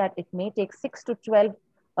know that it may take 6 to 12,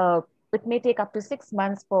 it may take up to 6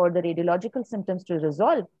 months for the radiological symptoms to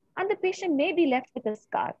resolve, and the patient may be left with a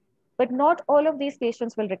scar. But not all of these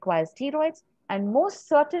patients will require steroids, and most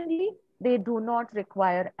certainly, they do not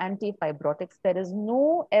require antifibrotics. There is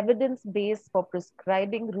no evidence base for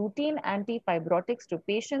prescribing routine antifibrotics to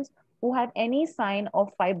patients who have any sign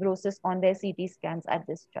of fibrosis on their CT scans at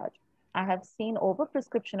discharge. I have seen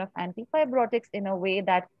overprescription of antifibrotics in a way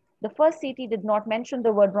that the first CT did not mention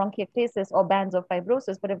the word bronchiectasis or bands of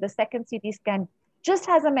fibrosis, but if the second CT scan just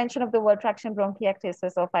has a mention of the word traction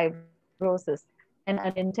bronchiectasis or fibrosis, then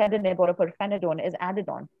an nintedanib or a pirfenidone is added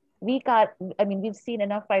on. We've seen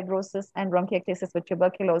enough fibrosis and bronchiectasis with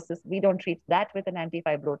tuberculosis. We don't treat that with an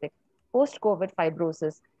antifibrotic. Post-COVID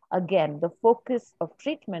fibrosis, again, the focus of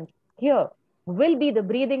treatment here will be the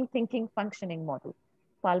breathing, thinking, functioning model.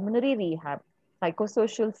 Pulmonary rehab,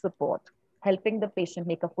 psychosocial support, helping the patient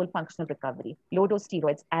make a full functional recovery, low dose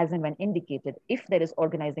steroids as and when indicated if there is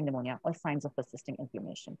organizing pneumonia or signs of persisting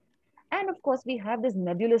inflammation. And of course, we have these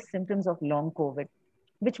nebulous symptoms of long COVID,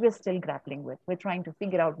 which we're still grappling with. We're trying to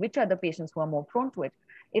figure out which are the patients who are more prone to it.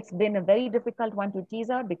 It's been a very difficult one to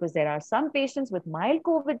tease out because there are some patients with mild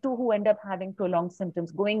COVID too who end up having prolonged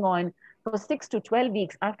symptoms going on for 6 to 12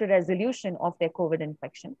 weeks after resolution of their COVID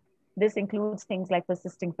infection. This includes things like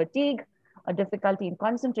persisting fatigue, a difficulty in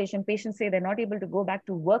concentration. Patients say they're not able to go back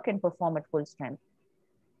to work and perform at full strength.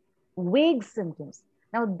 Vague symptoms.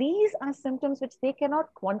 Now, these are symptoms which they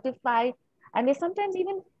cannot quantify, and they sometimes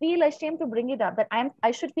even feel ashamed to bring it up. That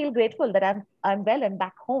I should feel grateful that I'm well and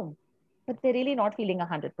back home, but they're really not feeling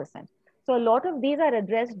 100%. So a lot of these are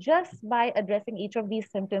addressed just by addressing each of these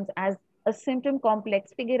symptoms as a symptom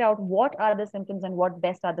complex. Figure out what are the symptoms and what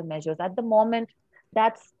best are the measures. At the moment,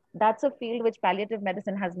 that's a field which palliative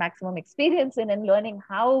medicine has maximum experience in, and learning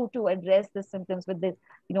how to address the symptoms with this,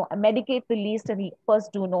 medicate the least and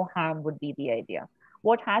first do no harm would be the idea.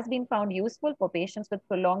 What has been found useful for patients with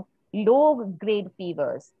prolonged low-grade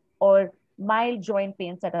fevers or mild joint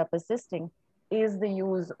pains that are persisting is the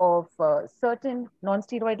use of certain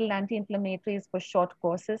non-steroidal anti-inflammatories for short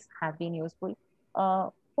courses have been useful.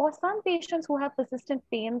 For some patients who have persistent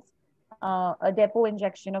pains, a depot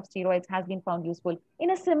injection of steroids has been found useful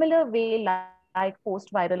in a similar way like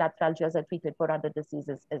post-viral arthralgias are treated for other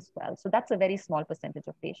diseases as well. So that's a very small percentage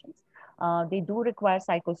of patients. They do require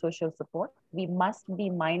psychosocial support. We must be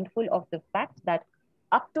mindful of the fact that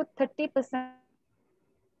up to 30% of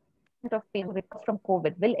patients with of patients from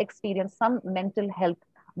COVID will experience some mental health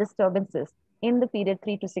disturbances in the period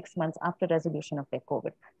 3 to 6 months after resolution of their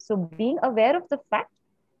COVID. So being aware of the fact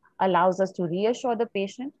allows us to reassure the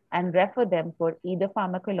patient and refer them for either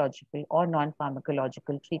pharmacological or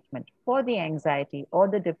non-pharmacological treatment for the anxiety or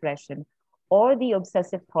the depression or the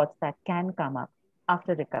obsessive thoughts that can come up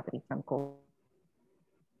after recovery from COVID.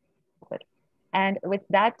 And with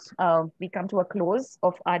that, we come to a close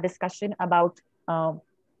of our discussion about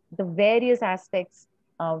the various aspects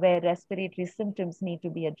where respiratory symptoms need to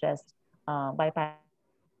be addressed by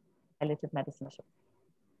palliative medicine.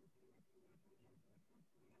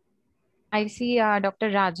 I see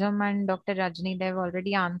Dr. Rajam and Dr. Rajni, they've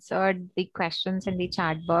already answered the questions in the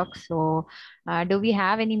chat box. So do we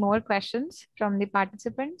have any more questions from the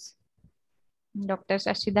participants? Dr.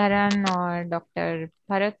 Shashidharan or Dr.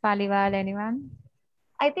 Bharat Paliwal, anyone?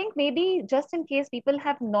 I think maybe just in case people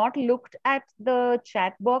have not looked at the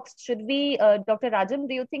chat box, should we, Dr. Rajam,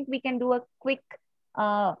 do you think we can do a quick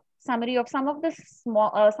summary of some of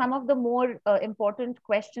the more important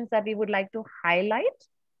questions that we would like to highlight?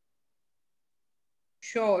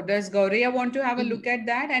 Sure. Does Gauriya want to have a look at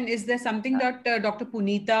that? And is there something that Dr.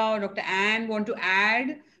 Punita or Dr. Ann want to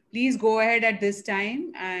add? Please go ahead at this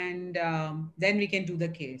time, and then we can do the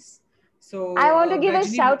case. So I want to give a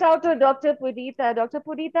Rajni, shout out to Dr. Pudita. Dr.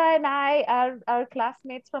 Pudita and I are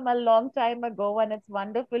classmates from a long time ago, and it's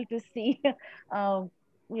wonderful to see,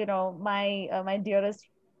 my dearest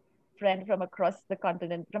friend from across the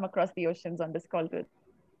continent, from across the oceans on this call too.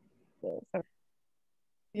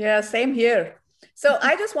 Yeah, same here. So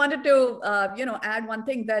I just wanted to, add one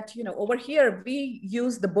thing that, over here, we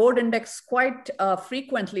use the board index quite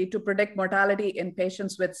frequently to predict mortality in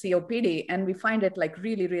patients with COPD. And we find it like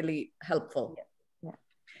really, really helpful. Yeah.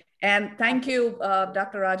 And thank you,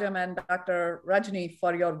 Dr. Rajam and Dr. Rajni,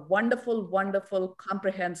 for your wonderful, wonderful,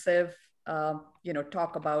 comprehensive,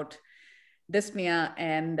 talk about dyspnea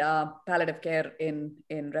and palliative care in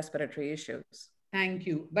respiratory issues. thank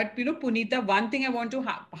you. But, Punita, one thing I want to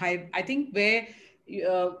I think where,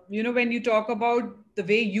 when you talk about the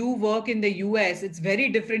way you work in the US, it's very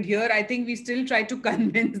different here. I think we still try to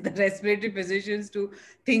convince the respiratory physicians to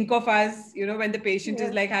think of us, when the patient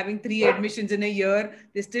is like having 3 admissions in a year,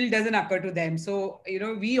 this still doesn't occur to them. So,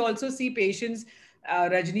 we also see patients,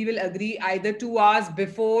 Rajni will agree, either 2 hours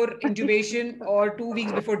before intubation or 2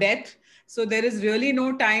 weeks before death. So there is really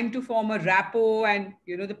no time to form a rapport, and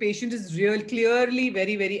the patient is clearly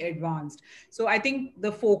very, very advanced. So I think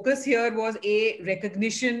the focus here was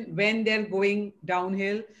recognition when they're going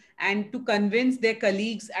downhill, and to convince their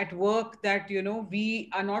colleagues at work that we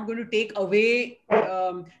are not going to take away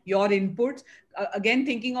your inputs. Again,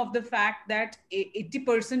 thinking of the fact that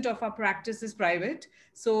 80% of our practice is private.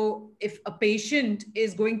 So if a patient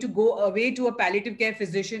is going to go away to a palliative care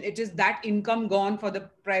physician, it is that income gone for the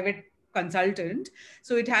private consultant.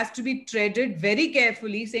 So it has to be treaded very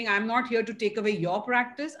carefully, saying, I'm not here to take away your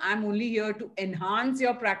practice. I'm only here to enhance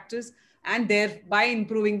your practice and thereby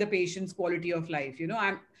improving the patient's quality of life.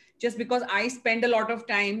 I'm just because I spend a lot of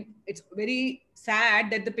time, it's very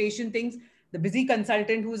sad that the patient thinks the busy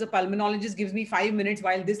consultant who is a pulmonologist gives me 5 minutes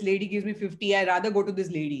while this lady gives me 50. I'd rather go to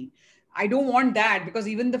this lady. I don't want that, because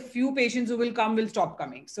even the few patients who will come will stop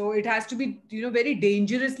coming. So it has to be, very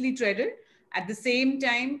dangerously treaded. At the same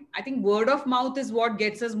time, I think word of mouth is what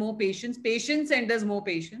gets us more patients. Patients send us more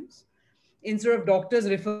patients instead of doctors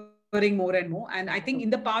referring more and more. And I think in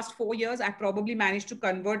the past 4 years, I've probably managed to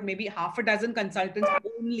convert maybe half a dozen consultants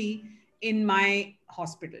only in my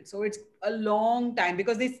hospital. So it's a long time,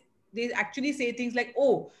 because they actually say things like,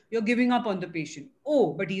 oh, you're giving up on the patient.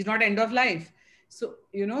 Oh, but he's not end of life. So,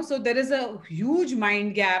 so there is a huge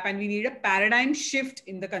mind gap, and we need a paradigm shift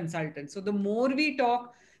in the consultant. So the more we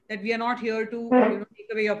talk that we are not here to take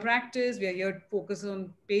away your practice, we are here to focus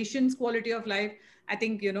on patients' quality of life. I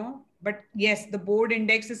think, but yes, the board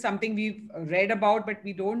index is something we've read about, but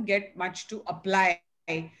we don't get much to apply.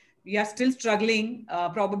 We are still struggling,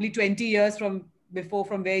 probably 20 years from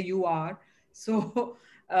where you are. So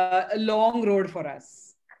a long road for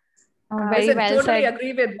us. Very Listen, well totally said.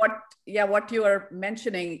 agree with what you are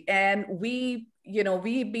mentioning. And we've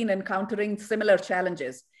been encountering similar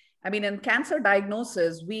challenges. I mean, in cancer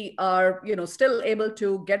diagnosis, we are, still able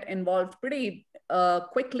to get involved pretty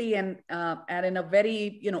quickly and in a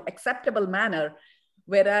very, acceptable manner.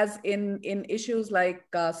 Whereas in issues like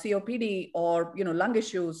COPD or, lung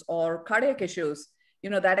issues or cardiac issues,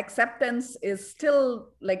 that acceptance is still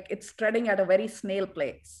like it's treading at a very snail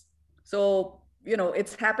pace. So,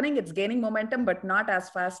 it's happening, it's gaining momentum, but not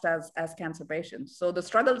as fast as cancer patients. So the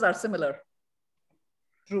struggles are similar.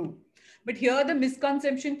 True. But here the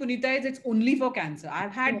misconception, Punita, is it's only for cancer.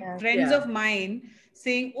 I've had Yes. friends of mine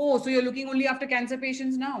saying, oh, so you're looking only after cancer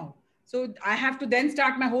patients now. So I have to then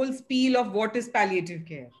start my whole spiel of what is palliative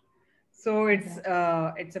care. So it's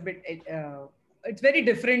a bit it's very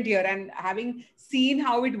different here. And having seen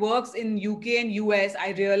how it works in UK and US,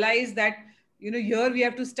 I realized that here we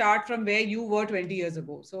have to start from where you were 20 years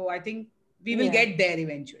ago. So I think we will get there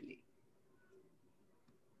eventually.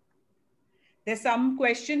 There's some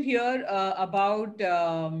question here about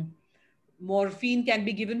morphine can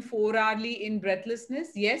be given 4-hourly in breathlessness.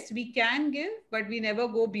 Yes, we can give, but we never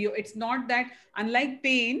go beyond. It's not that, unlike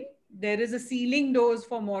pain, there is a ceiling dose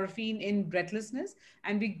for morphine in breathlessness,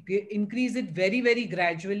 and we increase it very, very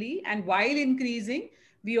gradually. And while increasing,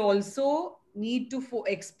 we also need to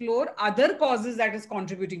explore other causes that is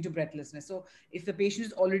contributing to breathlessness. So if the patient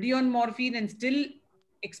is already on morphine and still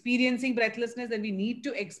experiencing breathlessness, then we need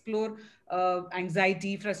to explore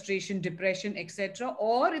anxiety, frustration, depression, etc.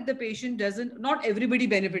 Or if the patient doesn't, not everybody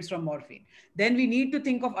benefits from morphine, then we need to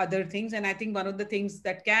think of other things. And I think one of the things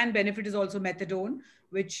that can benefit is also methadone,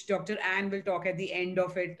 which Dr. Ann will talk at the end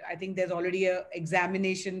of it. I think there's already a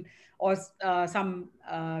examination or some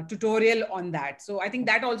tutorial on that. So I think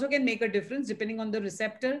that also can make a difference depending on the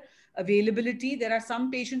receptor availability. There are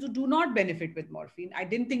some patients who do not benefit with morphine. I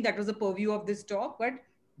didn't think that was the purview of this talk, but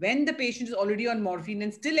when the patient is already on morphine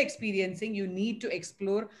and still experiencing, you need to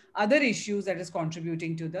explore other issues that is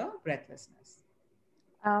contributing to the breathlessness.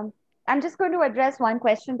 I'm just going to address one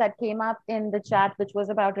question that came up in the chat, which was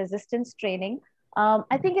about resistance training.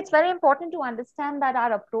 I think it's very important to understand that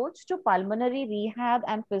our approach to pulmonary rehab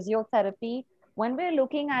and physiotherapy, when we're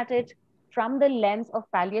looking at it from the lens of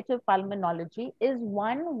palliative pulmonology, is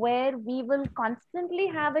one where we will constantly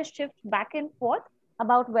have a shift back and forth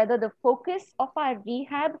about whether the focus of our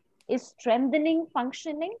rehab is strengthening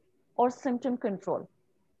functioning or symptom control.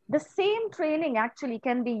 The same training actually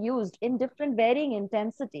can be used in different varying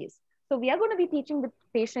intensities. So we are going to be teaching the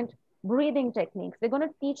patient breathing techniques. We're going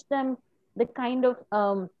to teach them the kind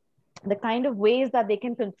of ways that they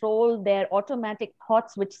can control their automatic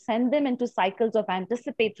thoughts, which send them into cycles of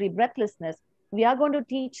anticipatory breathlessness. We are going to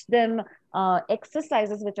teach them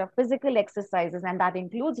exercises, which are physical exercises, and that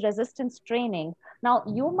includes resistance training. Now,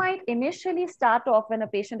 you might initially start off when a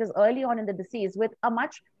patient is early on in the disease with a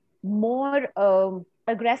much more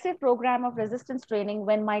aggressive program of resistance training,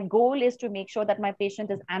 when my goal is to make sure that my patient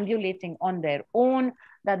is ambulating on their own,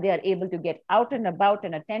 that they are able to get out and about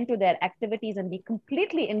and attend to their activities and be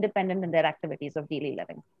completely independent in their activities of daily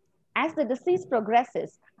living. As the disease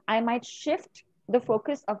progresses, I might shift the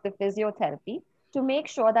focus of the physiotherapy to make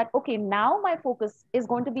sure that, okay, now my focus is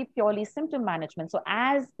going to be purely symptom management. So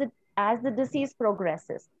as the disease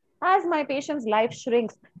progresses, as my patient's life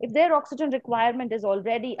shrinks, if their oxygen requirement is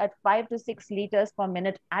already at 5 to 6 liters per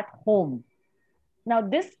minute at home, now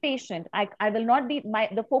this patient, I will not be,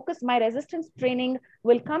 my resistance training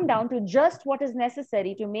will come down to just what is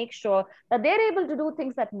necessary to make sure that they're able to do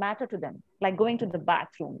things that matter to them, like going to the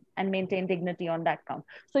bathroom and maintain dignity on that count.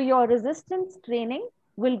 So your resistance training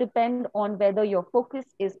will depend on whether your focus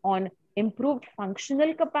is on improved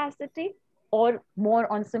functional capacity or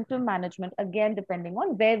more on symptom management, again, depending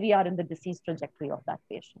on where we are in the disease trajectory of that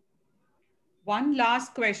patient. One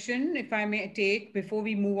last question, if I may take before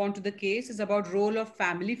we move on to the case, is about role of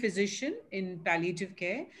family physician in palliative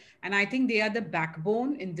care. And I think they are the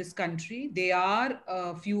backbone in this country. They are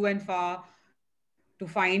few and far to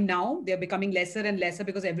find now. They're becoming lesser and lesser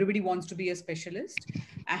because everybody wants to be a specialist.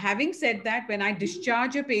 Having said that, when I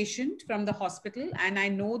discharge a patient from the hospital and I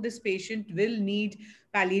know this patient will need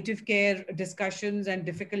palliative care discussions and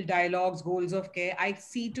difficult dialogues, goals of care, I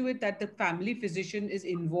see to it that the family physician is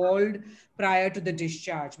involved prior to the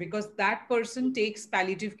discharge, because that person takes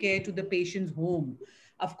palliative care to the patient's home.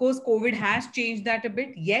 Of course, COVID has changed that a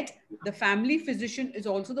bit, yet the family physician is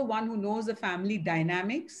also the one who knows the family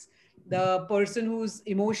dynamics, the person who's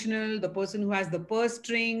emotional, the person who has the purse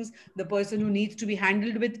strings, the person who needs to be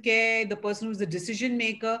handled with care, the person who's the decision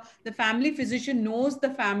maker. The family physician knows the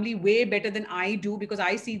family way better than I do, because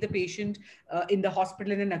I see the patient in the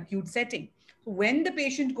hospital in an acute setting. So when the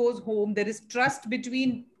patient goes home, there is trust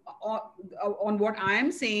between on what I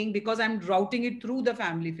am saying, because I'm routing it through the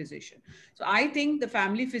family physician. So I think the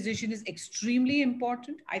family physician is extremely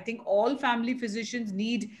important. I think all family physicians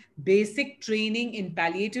need basic training in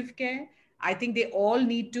palliative care. I think they all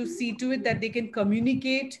need to see to it that they can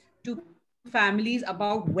communicate to families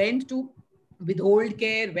about when to withhold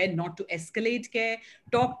care, when not to escalate care,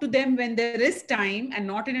 talk to them when there is time and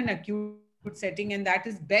not in an acute setting. setting, and that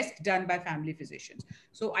is best done by family physicians.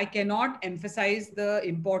 So I cannot emphasize the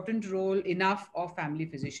important role enough of family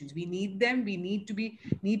physicians. We need them. We need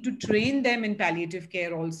to train them in palliative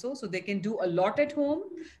care also, so they can do a lot at home.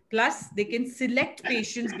 Plus, they can select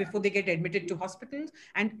patients before they get admitted to hospitals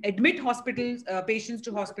and admit patients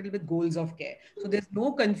to hospital with goals of care. So there's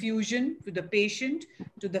no confusion to the patient,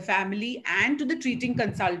 to the family, and to the treating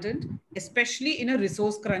consultant, especially in a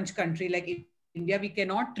resource crunch country like India. We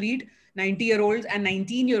cannot treat 90-year-olds and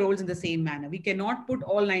 19-year-olds in the same manner. We cannot put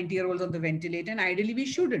all 90-year-olds on the ventilator, and ideally we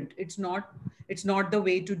shouldn't. It's not the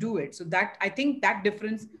way to do it. So that, I think, that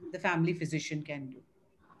difference the family physician can do.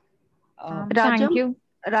 Thank you.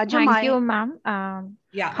 Rajam, Thank you, ma'am.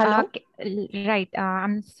 Yeah. Hello. Right.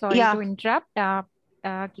 I'm sorry Yeah. to interrupt.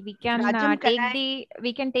 We can Rajam,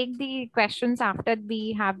 we can take the questions after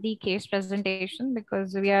we have the case presentation,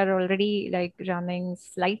 because we are already like running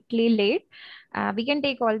slightly late. We can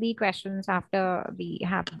take all the questions after we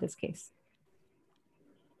have this case.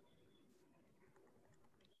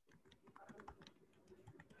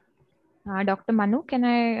 Dr. Manu, can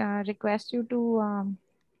I request you to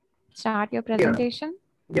start your presentation?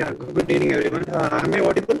 Yeah, good evening, everyone. Am I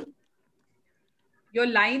audible? Your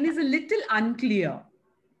line is a little unclear.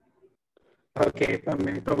 Okay,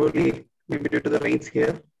 probably maybe due to the rains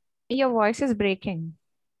here. Your voice is breaking.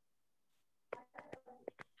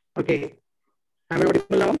 Okay, am I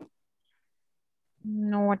audible now?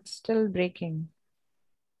 No, it's still breaking.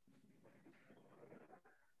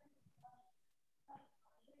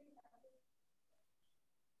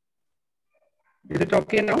 Is it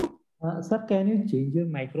okay now? Sir, can you change your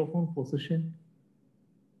microphone position?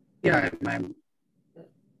 Yeah, I'm.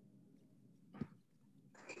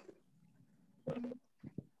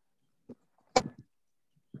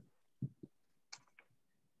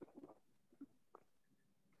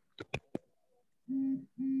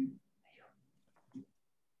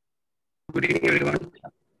 Good evening, everyone.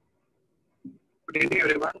 Good evening,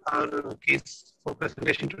 everyone. Our case for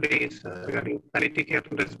presentation today is regarding palliative care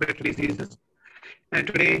and respiratory diseases. And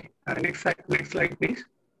today, next slide, please.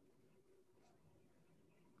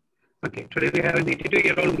 Okay, today we have an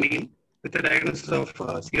 82-year-old male with a diagnosis of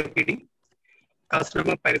COPD,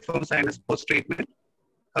 carcinoma piriform sinus post-treatment,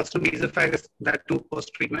 carcinoma esophagus, that too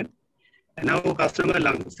post-treatment, and now carcinoma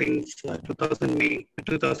lung since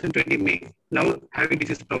 2020 May, now having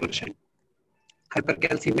disease progression,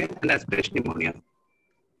 hypercalcemia and aspiration pneumonia.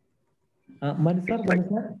 Mani sir,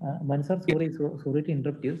 sorry to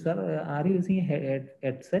interrupt you. Sir, are you using a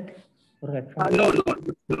headset or headphone? No.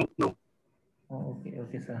 Oh,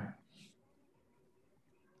 okay, sir.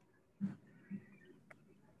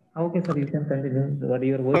 Okay, sir, you can continue. But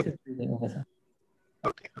your voice is breaking. Okay, sir.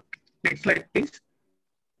 Okay. Next slide, please.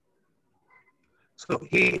 So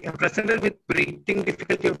he presented with breathing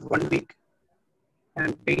difficulty of 1 week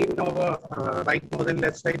and pain over right more than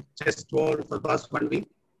left side chest wall for the past 1 week.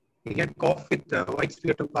 He had cough with white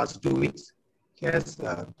sputum past 2 weeks. He has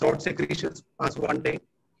throat secretions past 1 day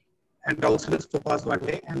and drowsiness for past 1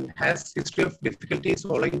 day, and has history of difficulty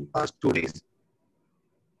swallowing past 2 days.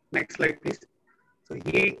 Next slide, please. So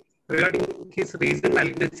regarding his recent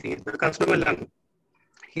malignancy, the carcinoma lung,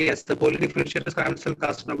 he has the polydifferentiated squamous cell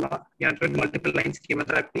carcinoma. He underwent multiple lines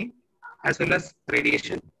chemotherapy as well as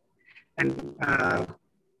radiation, and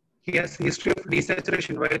he has history of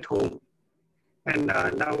desaturation while at home, and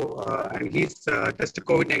and he's tested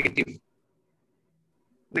COVID negative.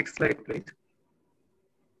 Next slide, please.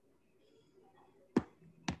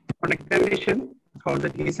 On examination, found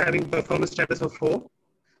that he is having performance status of 4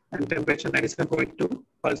 and temperature 97.2,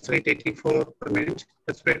 pulse rate 84 per minute,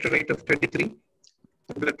 respiratory rate of 23,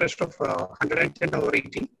 blood pressure of 110 over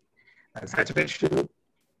 80, saturation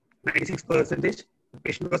 96%. The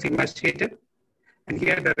patient was emaciated, and he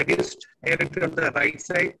had a reduced air entry on the right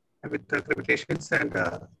side with the crepitations, and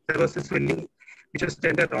there was a swelling which was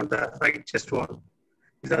tended on the right chest wall.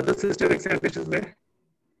 His other system examinations were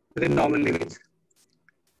within normal limits.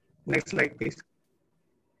 Next slide, please.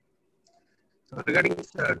 So regarding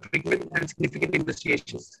treatment and significant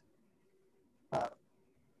investigations,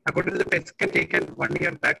 according to the PET scan taken 1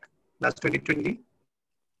 year back, last 2020,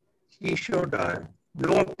 he showed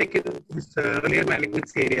no uptake in his earlier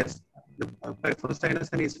malignancy areas. The piriform sinus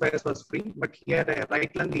and esophagus was free, but he had a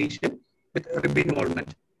right lung lesion with rib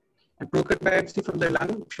involvement. A broken biopsy from the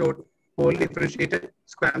lung showed wholly differentiated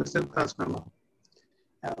squamous cell carcinoma.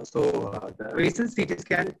 The recent CT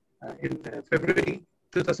scan in February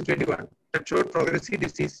 2021 that showed progressive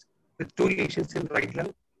disease with 2 lesions in right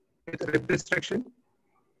lung with rib restriction,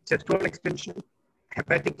 chest wall extension,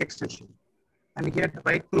 hepatic extension, and he had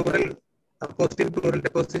right pleural, posterior pleural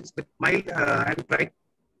deposits with mild and bright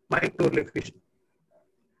microlefusion.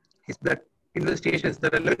 His blood investigations, the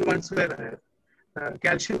relevant ones were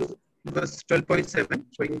calcium was 12.7,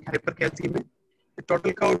 showing hypercalcemia. The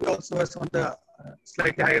total count also was on the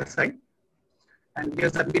slightly higher side. And he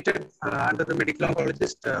was admitted under the medical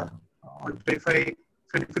oncologist on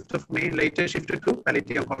 25th of May, later shifted to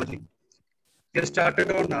palliative oncology. He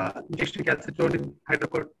started on injection calcitonin,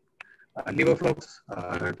 hydrocodone, levoflox,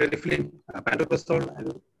 teriflin, pantoprazole, and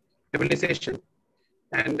nebulization.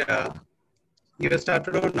 And he was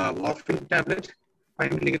started on morphine tablet,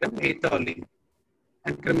 5 milligram, 8th hourly,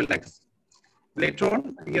 and Criminalex. Later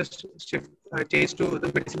on, he was changed to,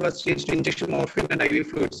 the medicine was changed to injection morphine and IV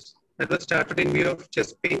fluids. That was started in view of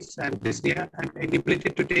chest pains and dyspnea and inability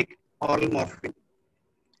to take oral morphine.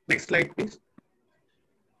 Next slide, please.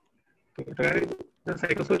 Regarding the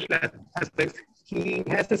psychosocial aspects, he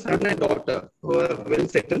has a son and daughter who are well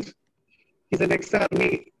settled. He's an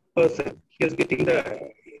ex-army person. He is getting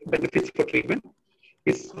the benefits for treatment.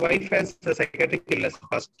 His wife has a psychiatric illness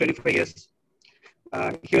past 25 years.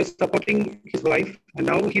 He was supporting his wife, and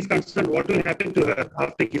now he's concerned what will happen to her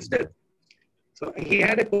after his death. So he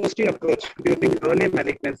had a positive approach during early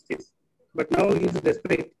malignancies, but now he's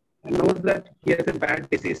desperate and knows that he has a bad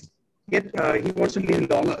disease. Yet he wants to live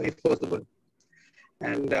longer if possible.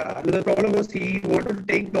 And another problem was he wanted to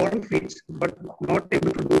take oral feeds, but not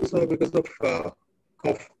able to do so because of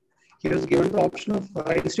cough. He was given the option of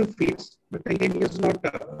ICU feeds, but again he was not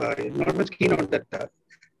much keen on that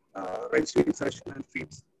ICU insertion and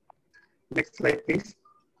feeds. Next slide, please.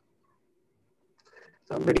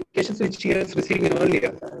 Some medications which he was receiving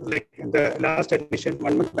earlier, like in the last admission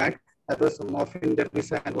 1 month back, that was morphine,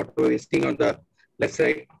 dermisa, and what we were seeing on the left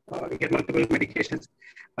side, he had multiple medications.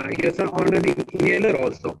 He was on an inhaler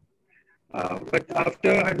also. But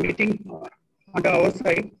after admitting on our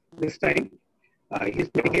side this time, his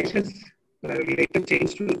medications later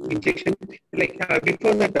changed to injection. Like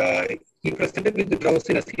before that, he presented with the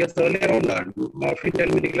drowsiness. He was earlier on morphine 10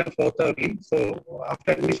 milligram 4th hourly. So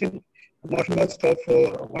after admission, morphine was stopped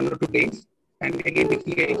for 1 or 2 days. And again,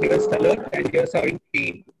 he was alert and he was having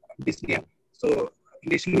pain, dyspnea. So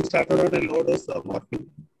initially we started on a low dose of morphine,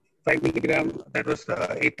 5 milligram, that was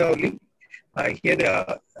 8th hourly.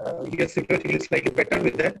 He was situated slightly better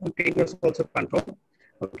with that, and pain was also controlled.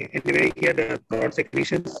 Okay, anyway, he had throat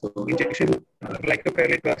secretions, so injection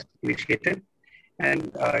glycopyrrolate was initiated,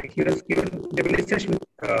 and he was given nebulization,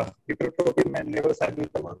 ibuprofen and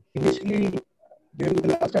levocarbamol. Initially, during the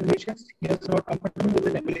last admissions, he was not comfortable with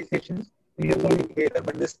the nebulizations. He was on inhaler,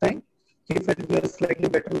 but this time he said it was slightly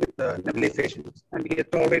better with the nebulizations, and he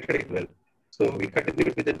had tolerated it well. So we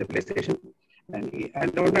continued with the nebulization.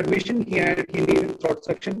 And on admission, he needed throat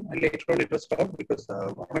suction, and later on it was stopped because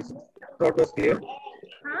throat was clear.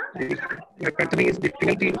 And continuing his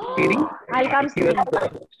difficulty in feeding, he was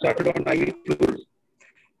started on IV fluids,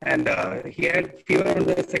 and he had fever on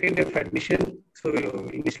the second day of admission. So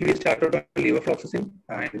initially he started on levofloxacin,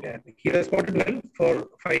 and he responded well for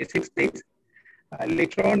 5-6 days.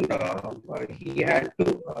 Later on, he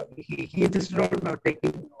insisted on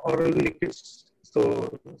taking oral liquids.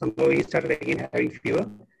 So somehow he started again having fever,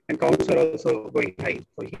 and counts are also going high.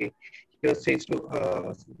 So he was changed to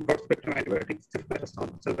broad spectrum antibiotics,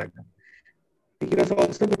 ceftriaxone, sulbactam. He was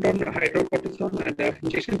also put on hydrocortisone, and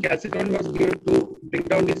injection calcitonin was given to bring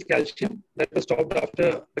down his calcium. That was stopped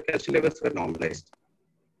after the calcium levels were normalized.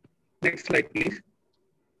 Next slide, please.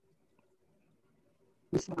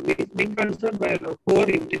 His main concern was poor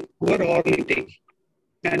oral intake,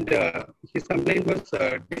 and his complaint was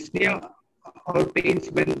dyspnea or pains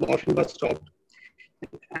when morphine was stopped.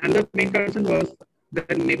 And the main concern was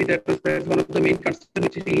that maybe that was one of the main concerns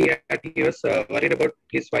which he had. He was worried about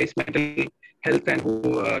his wife's mental health and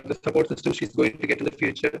the support system she's going to get in the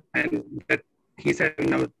future, and that he's having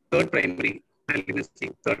now third primary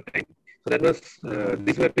malignancy, third time. So that was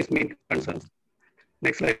these were his main concerns.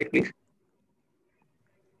 Next slide, please.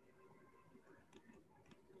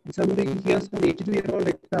 Somebody here is an 82-year-old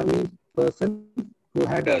ex-army person who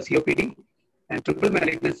had COPD and triple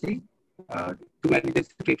malignancy, two malignancies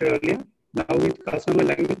treated earlier. Now with carcinoma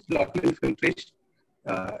lung with local infiltration,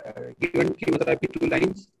 given chemotherapy 2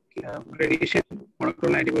 lines, radiation,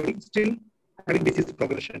 monoclonal antibody, still having disease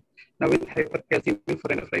progression. Now with hypercalcemia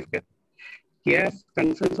for end of life care. He has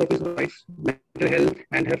concerns of his wife's mental health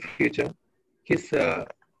and her future. His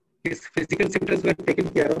physical symptoms were taken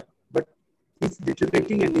care of, but he's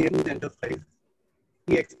deteriorating and nearing the end of life.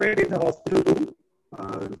 He expired in the hospital room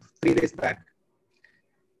 3 days back.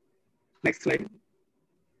 Next slide.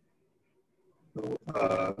 So,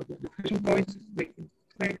 discussion points.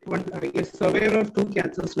 Like one, he is survivor of 2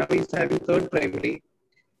 cancers. Now he's having third primary.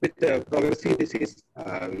 with progressive disease.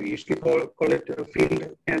 We usually call it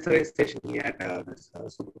field cancerization. He had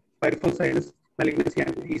pyrethroid sinus malignancy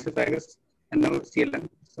and esophagus and now CLM.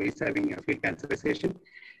 So he's having a field cancerization.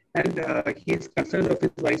 And he is concerned of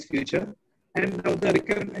his wife's future. And now the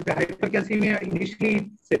hypercalcemia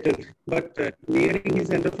initially settled, but nearing his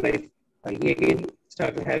end of life, he again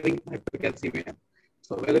started having hypercalcemia.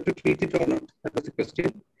 So whether to treat it or not, that was the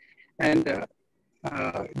question. And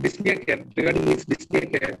dyspnea care, regarding his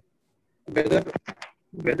dyspnea care, whether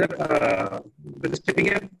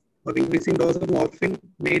stepping up or increasing dose of morphine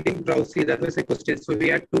made him drowsy, that was a question. So we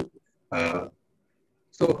had to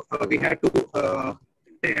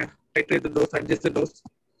titrate the dose, adjust the dose.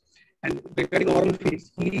 And regarding oral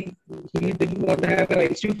feeds, he didn't want to have an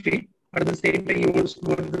ICU feed, but at the same time he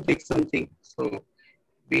wanted to take something. So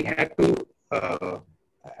we had to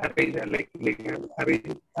arrange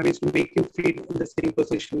to make him feed in the same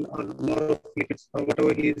position or more of liquids or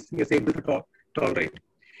whatever he is able to tolerate.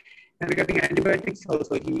 And regarding antibiotics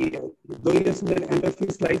also, though he is in the end of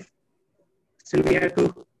his life, still we had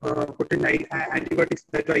to put in antibiotics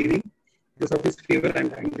that are IV because of his fever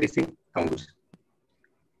and increasing counts.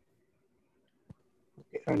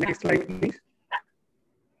 Okay, next slide, please.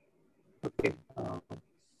 Okay.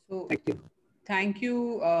 So thank you. Thank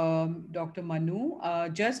you, Dr. Manu.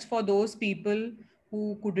 Just for those people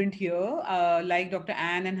who couldn't hear, like Dr.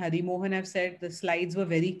 Ann and Hari Mohan have said, the slides were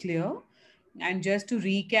very clear. And just to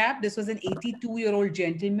recap, this was an 82-year-old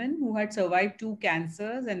gentleman who had survived 2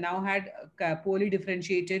 cancers and now had poorly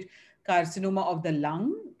differentiated carcinoma of the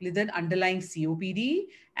lung with an underlying COPD.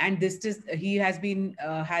 And he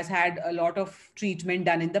has had a lot of treatment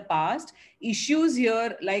done in the past. Issues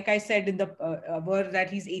here, like I said, were that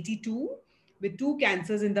he's 82 with 2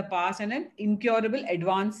 cancers in the past and an incurable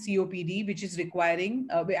advanced COPD, which is requiring,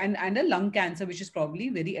 and a lung cancer, which is probably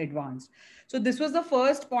very advanced. So this was the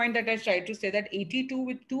first point that I tried to say, that 82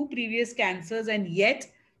 with 2 previous cancers, and yet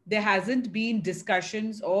there hasn't been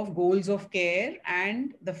discussions of goals of care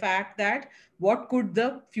and the fact that what could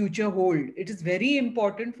the future hold. It is very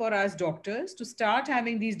important for us doctors to start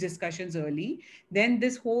having these discussions early. Then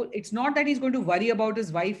it's not that he's going to worry about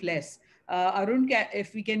his wife less. Arun,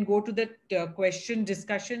 if we can go to the question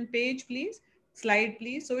discussion page, please. Slide,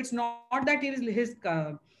 please. So it's not that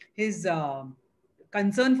his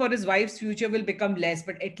concern for his wife's future will become less,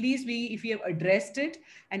 but at least if we have addressed it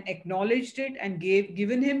and acknowledged it and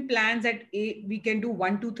given him plans that we can do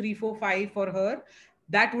 1, 2, 3, 4, 5 for her,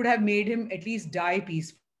 that would have made him at least die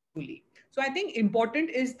peacefully. So I think important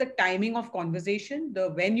is the timing of conversation,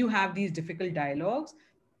 when you have these difficult dialogues,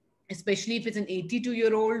 especially if it's an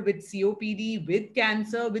 82-year-old with COPD, with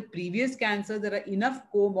cancer, with previous cancer, there are enough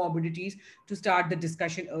comorbidities to start the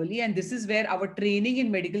discussion early. And this is where our training in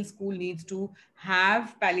medical school needs to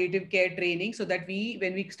have palliative care training, so that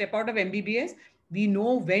when we step out of MBBS, we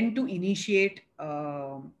know when to initiate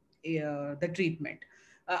the treatment.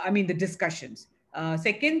 The discussions.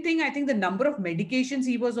 Second thing, I think the number of medications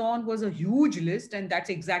he was on was a huge list, and that's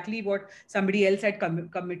exactly what somebody else had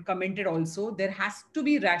commented also. There has to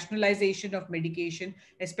be rationalization of medication,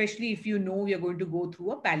 especially if you know we are going to go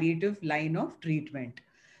through a palliative line of treatment.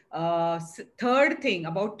 Third thing,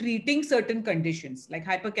 about treating certain conditions like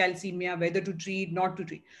hypercalcemia, whether to treat, not to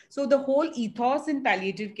treat. So the whole ethos in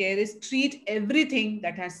palliative care is treat everything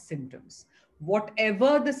that has symptoms.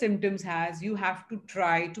 Whatever the symptoms has, you have to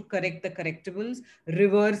try to correct the correctables,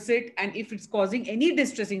 reverse it, and if it's causing any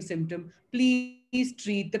distressing symptom, please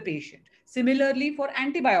treat the patient. Similarly for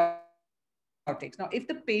antibiotics. Now, if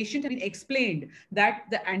the patient has been explained that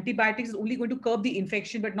the antibiotics is only going to curb the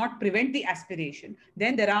infection but not prevent the aspiration,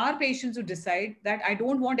 then there are patients who decide that I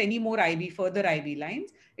don't want any more further IV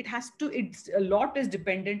lines. A lot is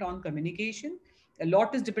dependent on communication. A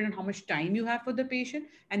lot is dependent on how much time you have for the patient.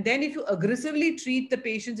 And then if you aggressively treat the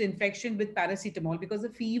patient's infection with paracetamol, because the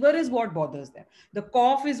fever is what bothers them, the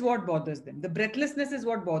cough is what bothers them, the breathlessness is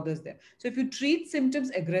what bothers them. So if you treat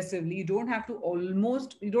symptoms aggressively, you don't have to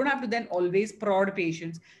then always prod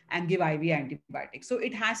patients and give IV antibiotics. So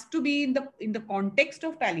it has to be in the context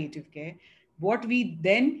of palliative care. What we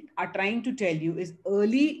then are trying to tell you is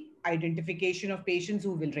early identification of patients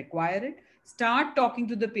who will require it. Start talking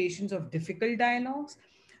to the patients of difficult dialogues.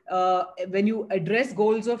 When you address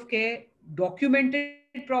goals of care, document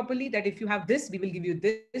it properly, that if you have this, we will give you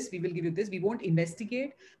this, we will give you this. We won't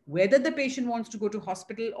investigate whether the patient wants to go to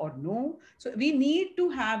hospital or no. So we need to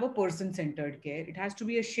have a person-centered care. It has to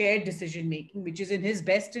be a shared decision-making, which is in his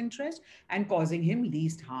best interest and causing him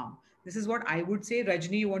least harm. This is what I would say.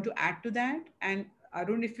 Rajni, you want to add to that? And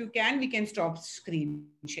Arun, if you can, we can stop screen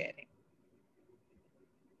sharing.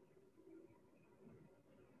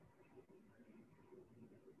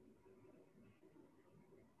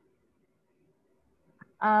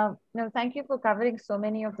 No, thank you for covering so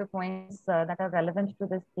many of the points that are relevant to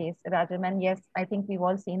this case, Rajam. And yes, I think we've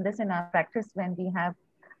all seen this in our practice when we have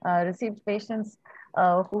received patients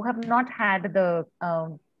who have not had the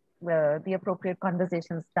appropriate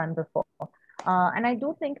conversations done before. And I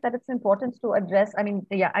do think that it's important to address. I mean,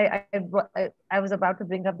 yeah, I was about to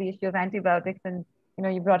bring up the issue of antibiotics, and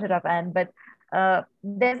you brought it up, Anne. But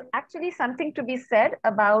there's actually something to be said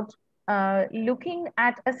about looking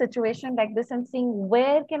at a situation like this and seeing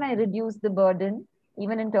where can I reduce the burden,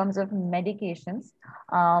 even in terms of medications,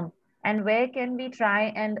 and where can we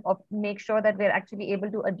try and make sure that we're actually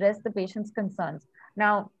able to address the patient's concerns.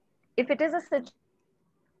 Now, if it is a situation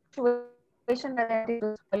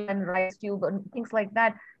where and rice tube and things like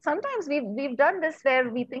that, sometimes we've done this where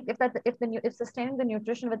we think if sustaining the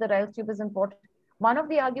nutrition with the rice tube is important, one of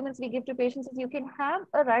the arguments we give to patients is you can have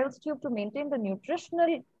a rice tube to maintain the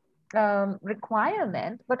nutritional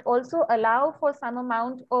requirement, but also allow for some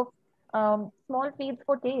amount of small feeds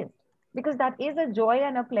for taste, because that is a joy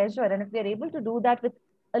and a pleasure. And if we're able to do that with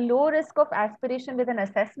a low risk of aspiration with an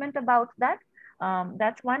assessment about that,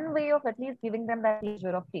 that's one way of at least giving them that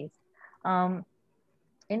pleasure of taste.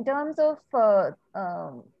 In terms of,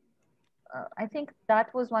 I think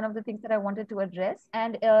that was one of the things that I wanted to address.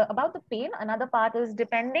 And about the pain, another part is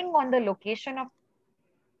depending on the location of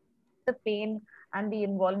the pain and the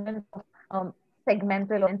involvement of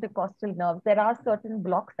segmental or intercostal nerves, there are certain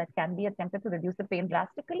blocks that can be attempted to reduce the pain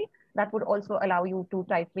drastically. That would also allow you to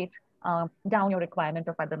titrate down your requirement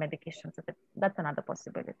of other medications. That's another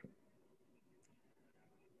possibility.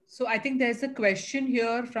 So I think there's a question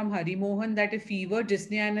here from Hari Mohan that if fever,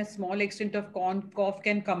 dyspnea, and a small extent of cough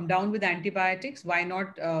can come down with antibiotics, why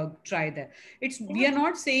not try that? We are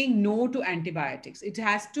not saying no to antibiotics. It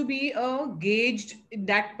has to be gauged in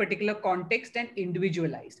that particular context and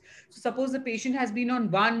individualized. So suppose the patient has been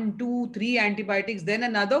on 1, 2, 3 antibiotics, then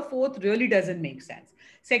another 4th really doesn't make sense.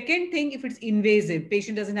 Second thing, if it's invasive,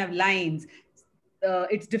 patient doesn't have lines,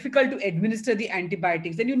 it's difficult to administer the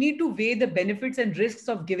antibiotics, then you need to weigh the benefits and risks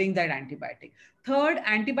of giving that antibiotic. Third,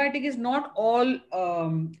 antibiotic is not all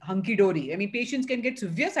hunky-dory. I mean, patients can get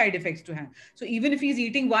severe side effects to him. So even if he's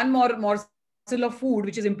eating one more morsel of food,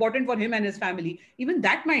 which is important for him and his family, even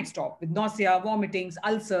that might stop with nausea, vomitings,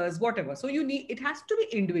 ulcers, whatever. So it has to be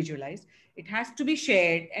individualized. It has to be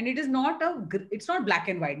shared, and it's not black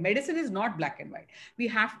and white. Medicine is not black and white. We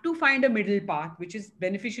have to find a middle path, which is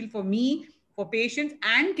beneficial for me, for patients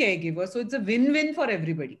and caregivers. So it's a win-win for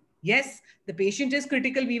everybody. Yes, the patient is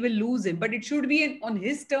critical, we will lose him, but it should be on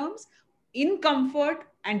his terms, in comfort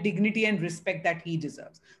and dignity and respect that he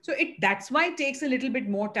deserves. So that's why it takes a little bit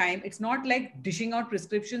more time. It's not like dishing out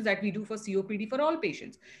prescriptions that we do for COPD for all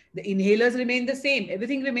patients. The inhalers remain the same,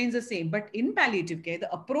 everything remains the same, but in palliative care,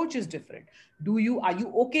 the approach is different. Are you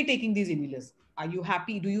okay taking these inhalers? Are you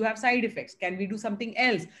happy? Do you have side effects? Can we do something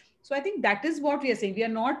else? So I think that is what we are saying. We are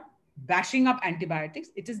not bashing up antibiotics.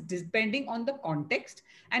 It is depending on the context.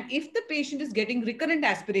 And if the patient is getting recurrent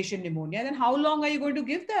aspiration pneumonia, then how long are you going to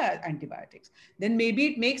give the antibiotics? Then maybe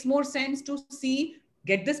it makes more sense to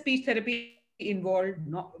get the speech therapy involved,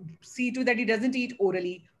 see to that he doesn't eat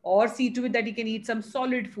orally, or see to it that he can eat some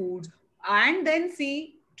solid foods, and then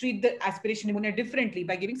treat the aspiration pneumonia differently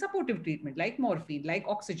by giving supportive treatment like morphine, like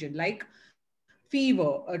oxygen, like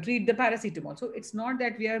fever, treat the paracetamol. So it's not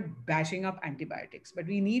that we are bashing up antibiotics, but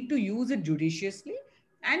we need to use it judiciously,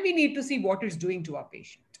 and we need to see what it's doing to our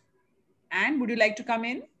patient. Anne, would you like to come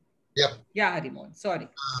in? Yeah. Yeah, Harimon, sorry.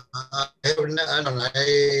 I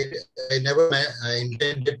never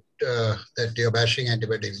intended that you're bashing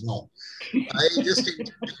antibiotics. No. I just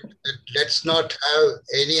intended that let's not have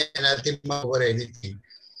any anathema over anything.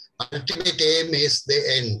 Ultimate aim is the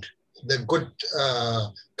end, the good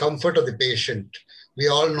comfort of the patient. We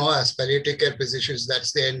all know as palliative care physicians,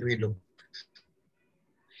 that's the end we look.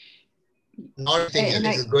 Not thinking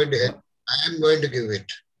this is going to help. I am going to give it.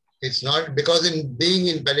 It's not because in being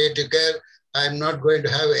in palliative care, I'm not going to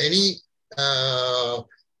have any, I'm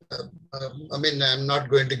not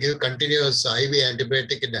going to give continuous IV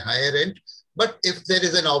antibiotic in the higher end. But if there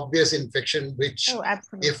is an obvious infection, which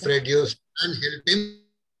if reduced can help him,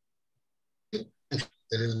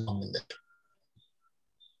 there is no harm in that.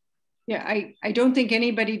 Yeah, I don't think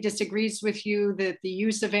anybody disagrees with you that the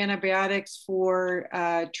use of antibiotics for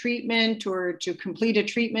treatment or to complete a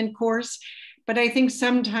treatment course, but I think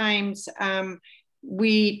sometimes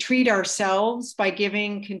we treat ourselves by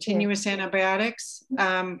giving continuous antibiotics,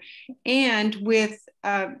 and with,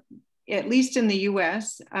 at least in the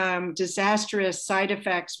US, disastrous side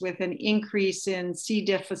effects with an increase in C.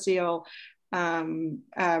 difficile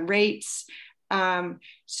rates.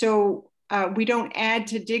 So we don't add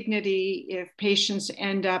to dignity if patients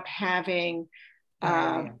end up having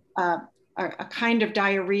a kind of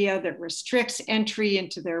diarrhea that restricts entry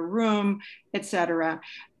into their room, etc.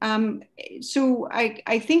 So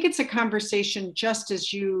I think it's a conversation just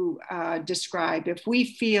as you described. If we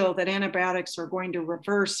feel that antibiotics are going to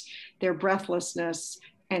reverse their breathlessness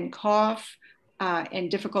and cough and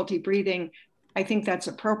difficulty breathing, I think that's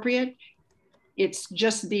appropriate. It's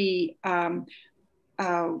just the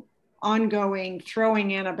ongoing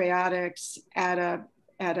throwing antibiotics at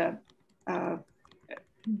a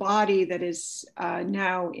body that is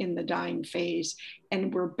now in the dying phase,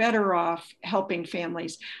 and we're better off helping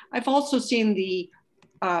families. I've also seen the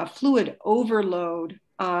fluid overload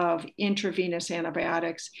of intravenous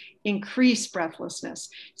antibiotics increase breathlessness.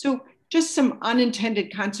 So just some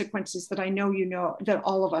unintended consequences that I know you know, that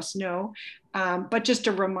all of us know, but just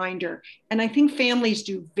a reminder. And I think families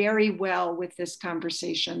do very well with this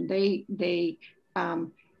conversation.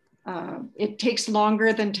 It takes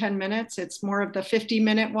longer than 10 minutes. It's more of the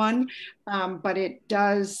 50-minute one, but it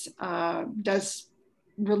does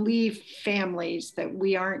relieve families that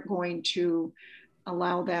we aren't going to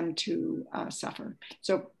allow them to suffer.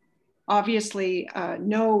 So obviously,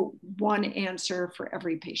 no one answer for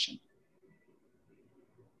every patient.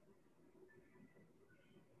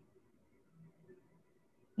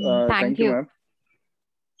 Thank you,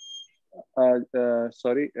 ma'am.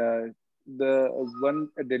 Sorry, the one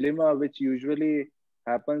dilemma which usually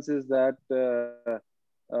happens is that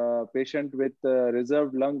patient with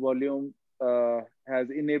reserved lung volume has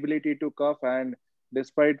inability to cough, and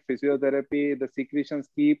despite physiotherapy, the secretions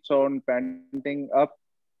keeps on panting up,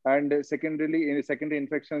 and secondary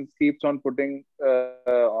infections keeps on putting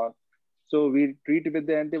on. So we treat with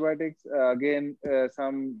the antibiotics. Again,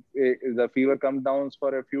 the fever comes down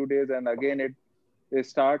for a few days, and again it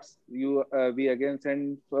starts. We again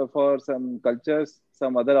send for some cultures,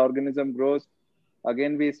 some other organism grows.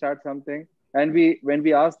 Again, we start something. And when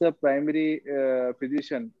we ask the primary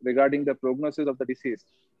physician regarding the prognosis of the disease,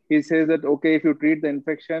 he says that, okay, if you treat the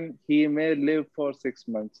infection, he may live for 6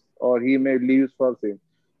 months or he may live for 6.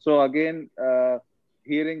 So again,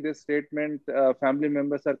 hearing this statement, family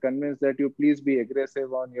members are convinced that you please be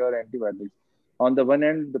aggressive on your antibiotics. On the one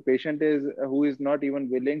end, the patient who is not even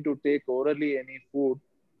willing to take orally any food.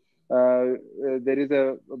 There is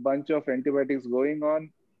a bunch of antibiotics going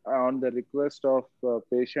on the request of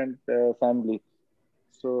patient family.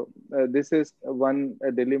 So this is one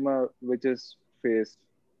dilemma which is faced.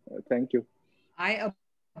 Thank you. I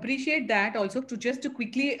appreciate that also. To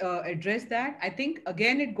quickly address that, I think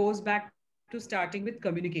again it goes back to starting with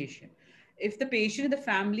communication. If the patient and the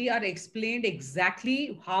family are explained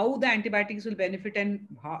exactly how the antibiotics will benefit and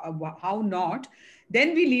how not,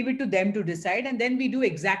 then we leave it to them to decide, and then we do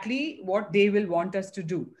exactly what they will want us to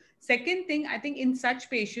do. Second thing, I think in such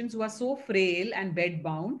patients who are so frail and bed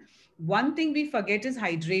bound, one thing we forget is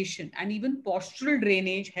hydration, and even postural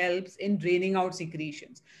drainage helps in draining out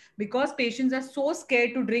secretions, because patients are so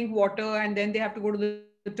scared to drink water, and then they have to go to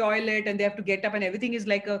the toilet and they have to get up and everything is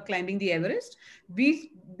like climbing the Everest.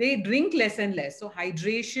 They drink less and less. So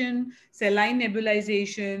hydration, saline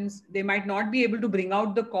nebulizations, they might not be able to bring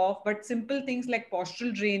out the cough, but simple things like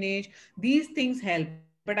postural drainage, these things help.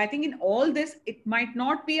 But I think in all this, it might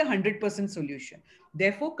not be 100% solution.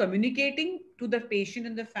 Therefore, communicating to the patient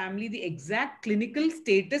and the family the exact clinical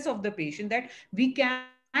status of the patient, that we can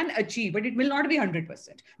achieve, but it will not be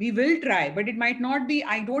 100%. We will try, but it might not be.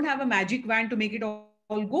 I don't have a magic wand to make it all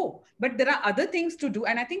go. But there are other things to do.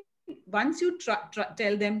 And I think once you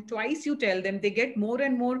tell them, twice you tell them, they get more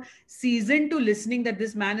and more seasoned to listening that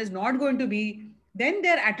this man is not going to be, then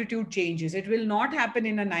their attitude changes. It will not happen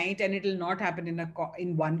in a night, and it will not happen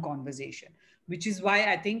in one conversation, which is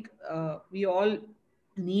why I think we all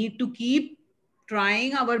need to keep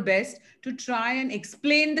trying our best to try and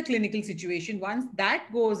explain the clinical situation. Once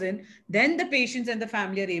that goes in, then the patients and the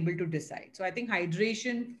family are able to decide. So I think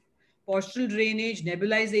hydration, postural drainage,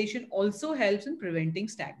 nebulization also helps in preventing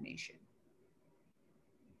stagnation.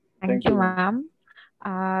 Thank you, ma'am.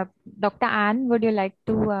 Dr. Anne, would you like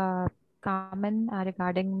to comment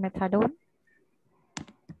regarding methadone?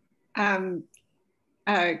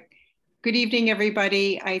 Good evening,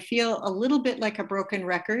 everybody. I feel a little bit like a broken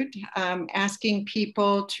record, asking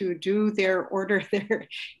people to do their order.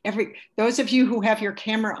 Those of you who have your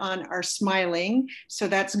camera on are smiling, so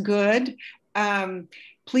that's good.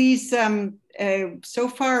 Please, so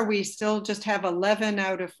far we still just have 11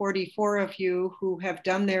 out of 44 of you who have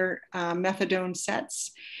done their methadone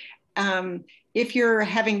sets. If you're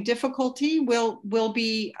having difficulty, we'll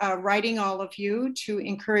be writing all of you to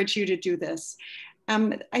encourage you to do this.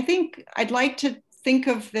 I think I'd like to think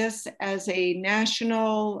of this as a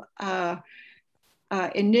national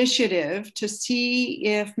initiative to see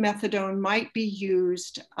if methadone might be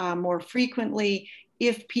used more frequently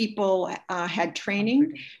if people had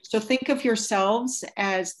training. So think of yourselves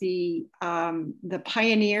as the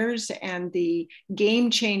pioneers and the game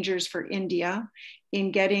changers for India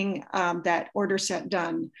in getting that order set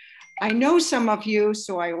done. I know some of you,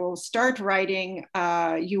 so I will start writing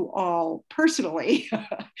you all personally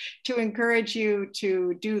to encourage you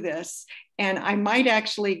to do this. And I might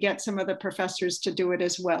actually get some of the professors to do it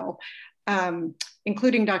as well,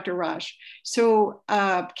 including Dr. Raj. So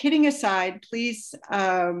kidding aside, please,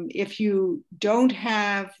 if you don't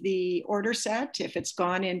have the order set, if it's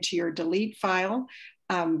gone into your delete file,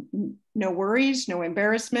 no worries, no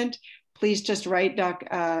embarrassment. Please just write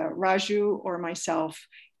Raju or myself,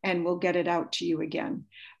 and we'll get it out to you again.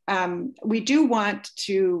 We do want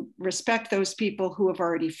to respect those people who have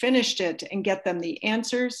already finished it and get them the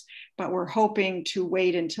answers, but we're hoping to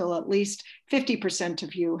wait until at least 50%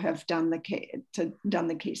 of you have done the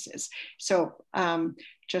cases. So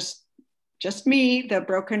just me, the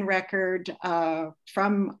broken record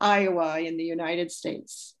from Iowa in the United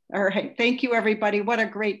States. All right, thank you everybody. What a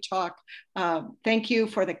great talk. Thank you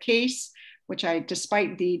for the case, which I,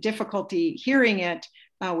 despite the difficulty hearing it,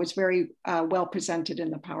 was very well presented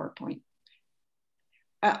in the PowerPoint.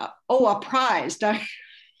 Oh, a prize. All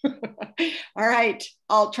right,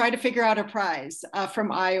 I'll try to figure out a prize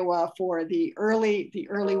from Iowa for the early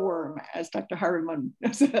worm, as Dr. Harriman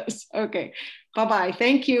says. Okay, bye-bye.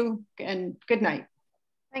 Thank you and good night.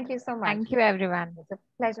 Thank you so much. Thank you, everyone. It's a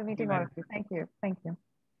pleasure meeting all of you. Thank you. Thank you.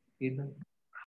 Good night.